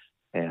for.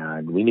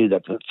 And we knew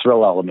that the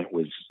thrill element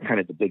was kind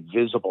of the big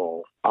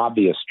visible,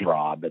 obvious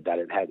draw, but that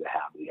it had to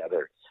have the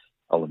other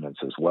elements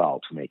as well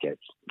to make it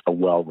a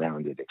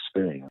well-rounded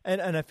experience.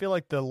 And I feel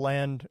like the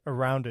land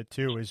around it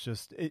too is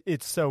just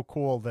it's so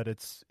cool that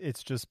it's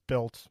just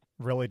built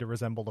really to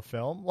resemble the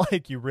film.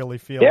 Like you really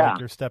feel like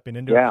you're stepping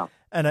into it.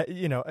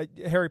 And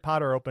Harry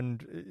Potter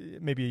opened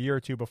maybe a year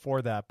or two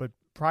before that, but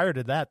prior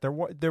to that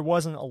there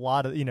wasn't a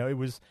lot of, it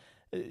was,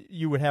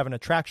 you would have an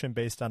attraction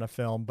based on a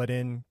film, but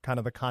in kind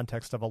of the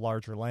context of a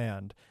larger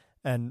land.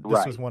 And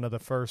this was one of the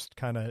first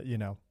kind of,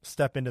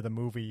 step into the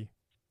movie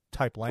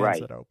type lands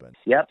that opened.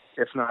 Yep.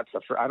 If not the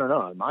first, I don't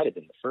know. It might have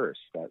been the first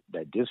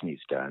that Disney's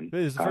done. It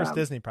was the first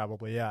Disney,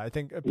 probably. Yeah. I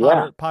think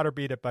Potter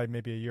beat it by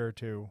maybe a year or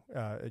two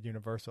at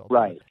Universal.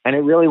 Right. And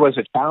it really was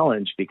a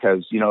challenge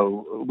because,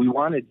 we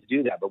wanted to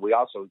do that, but we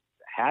also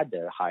had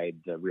to hide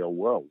the real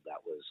world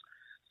that was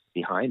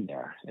behind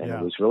there. And it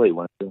was really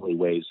one of the only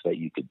ways that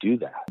you could do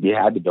that. You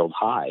had to build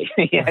high.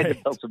 You had to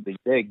build something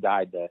big to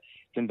hide the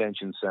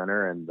convention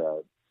center and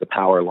the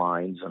power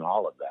lines and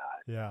all of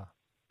that. Yeah.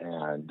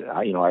 And,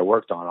 I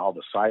worked on all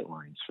the sight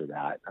lines for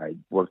that. I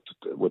worked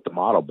with the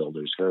model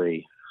builders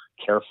very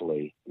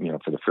carefully,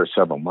 for the first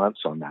several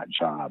months on that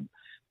job,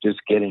 just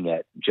getting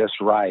it just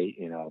right,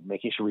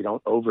 making sure we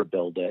don't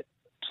overbuild it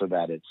so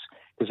that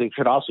because it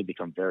could also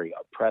become very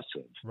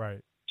oppressive.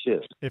 Right.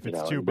 Too. If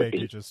it's too big,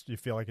 you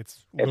feel like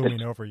it's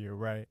looming over you,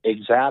 right?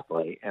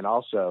 Exactly. And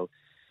also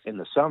in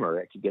the summer,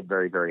 it could get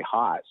very, very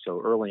hot.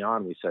 So early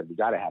on, we said, we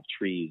got to have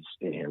trees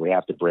in here. We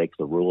have to break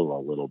the rule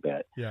a little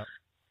bit. Yeah.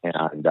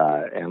 And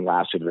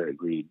Lasseter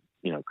agreed,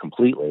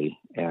 completely.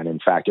 And in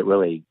fact, it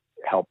really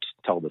helped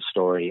tell the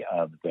story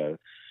of the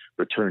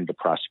return to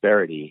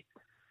prosperity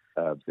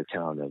of the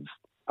town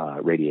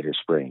of Radiator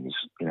Springs.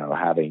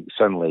 Having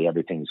suddenly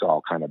everything's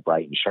all kind of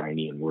bright and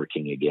shiny and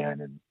working again,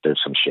 and there's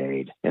some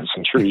shade and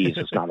some trees.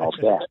 It's not all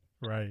dead.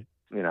 Right.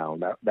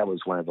 That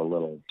was one of the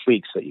little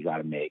tweaks that you got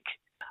to make.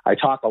 I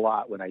talk a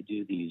lot when I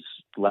do these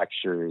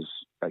lectures,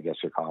 I guess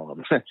you call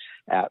them,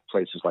 at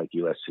places like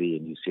USC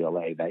and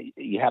UCLA, that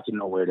you have to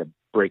know where to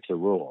break the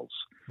rules.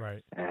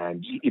 Right.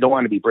 And you don't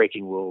want to be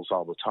breaking rules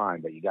all the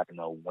time, but you got to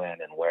know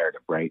when and where to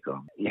break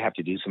them. You have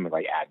to do something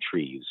like add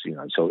trees,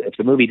 So if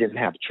the movie didn't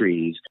have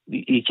trees,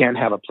 you can't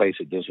have a place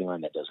at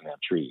Disneyland that doesn't have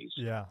trees.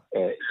 Yeah.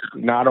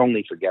 Not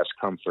only for guest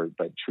comfort,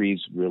 but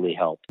trees really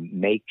help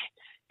make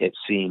it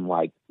seem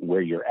like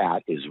where you're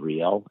at is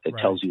real. It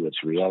tells you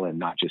it's real and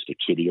not just a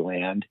kiddie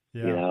land,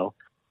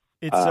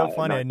 It's so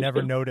funny. I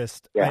never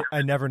noticed. Yeah.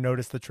 I never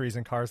noticed the trees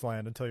in Cars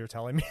Land until you're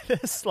telling me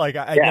this. Like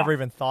I never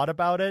even thought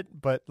about it,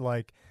 but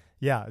like,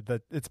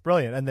 it's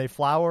brilliant, and they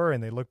flower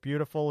and they look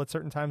beautiful at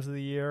certain times of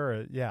the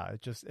year.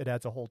 It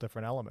adds a whole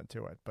different element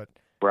to it. But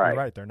you're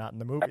right, they're not in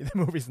the movie. The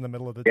movie's in the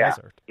middle of the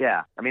desert.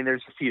 Yeah, I mean,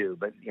 there's a few,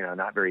 but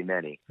not very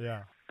many.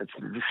 Yeah, it's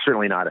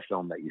certainly not a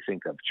film that you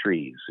think of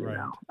trees.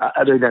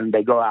 Other than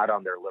they go out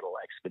on their little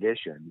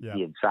expedition,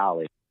 he and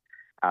Sally,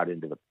 out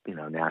into the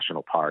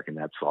national park, and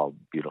that's all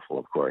beautiful,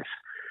 of course.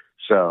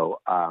 So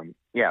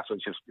so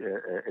it's just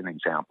an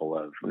example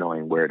of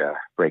knowing where to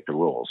break the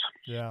rules.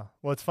 Yeah.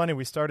 Well, it's funny.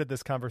 We started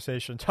this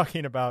conversation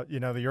talking about,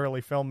 the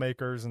early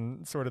filmmakers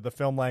and sort of the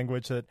film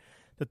language that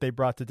they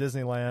brought to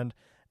Disneyland.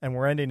 And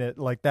we're ending it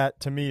like that.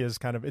 To me is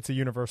it's a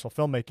universal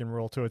filmmaking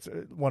rule too. It's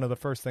one of the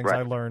first things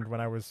I learned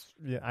when I was,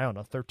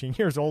 13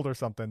 years old or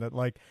something, that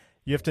like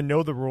you have to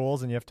know the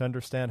rules and you have to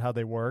understand how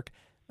they work.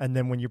 And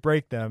then when you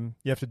break them,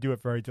 you have to do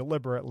it very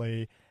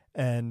deliberately.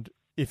 And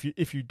if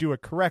you do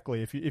it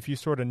correctly, if you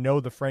sort of know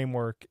the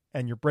framework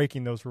and you're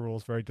breaking those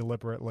rules very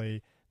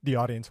deliberately, the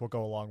audience will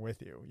go along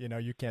with you.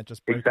 You can't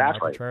just break them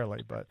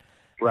arbitrarily, but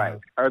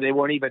or they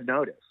won't even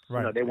notice.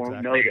 Right, they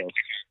won't notice.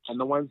 And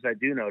the ones that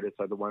do notice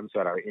are the ones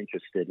that are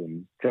interested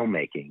in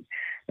filmmaking,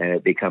 and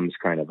it becomes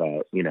kind of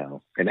a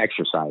an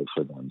exercise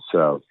for them.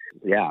 So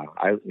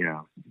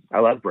I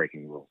love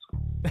breaking rules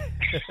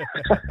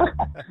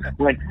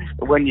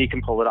when you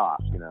can pull it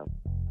off.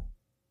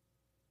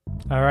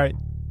 All right.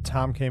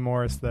 Tom K.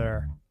 Morris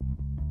there.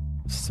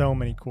 So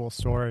many cool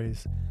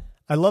stories.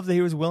 I love that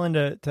he was willing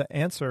to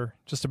answer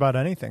just about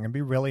anything and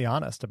be really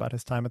honest about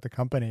his time at the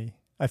company.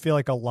 I feel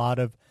like a lot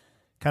of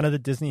kind of the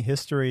Disney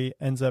history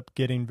ends up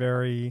getting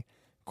very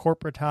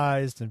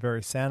corporatized and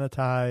very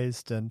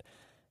sanitized. And,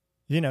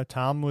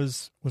 Tom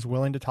was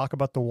willing to talk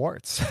about the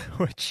warts,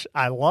 which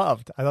I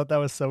loved. I thought that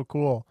was so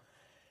cool.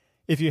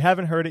 If you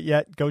haven't heard it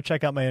yet, go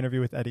check out my interview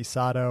with Eddie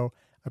Sato.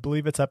 I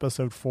believe it's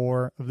episode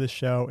 4 of this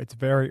show. It's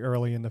very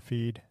early in the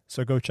feed,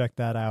 so go check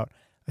that out.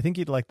 I think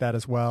you'd like that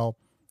as well.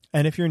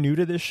 And if you're new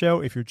to this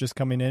show, if you're just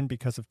coming in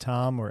because of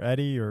Tom or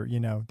Eddie or,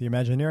 the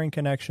Imagineering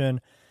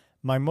connection,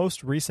 my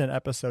most recent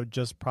episode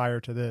just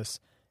prior to this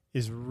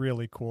is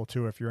really cool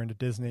too if you're into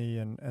Disney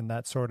and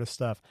that sort of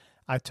stuff.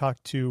 I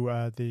talked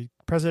to the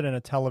president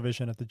of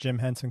television at the Jim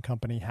Henson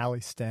Company,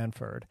 Hallie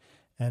Stanford.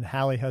 And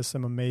Hallie has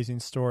some amazing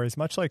stories,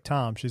 much like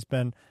Tom. She's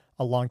been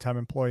a longtime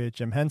employee at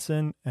Jim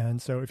Henson.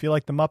 And so if you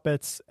like the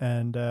Muppets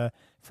and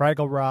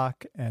Fraggle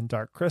Rock and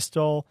Dark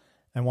Crystal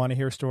and want to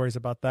hear stories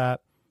about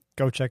that,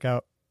 go check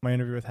out my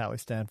interview with Hallie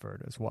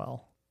Stanford as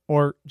well.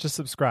 Or just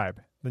subscribe.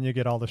 Then you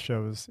get all the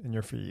shows in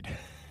your feed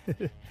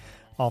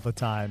all the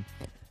time.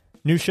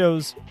 New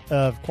shows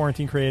of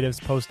Quarantine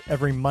Creatives post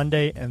every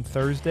Monday and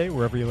Thursday,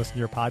 wherever you listen to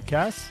your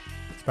podcasts.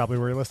 It's probably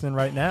where you're listening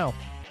right now.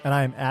 And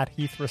I am at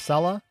Heath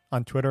Rosella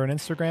on Twitter and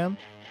Instagram.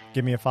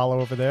 Give me a follow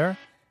over there.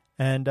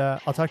 And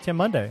I'll talk to you on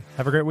Monday.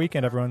 Have a great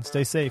weekend, everyone.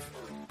 Stay safe.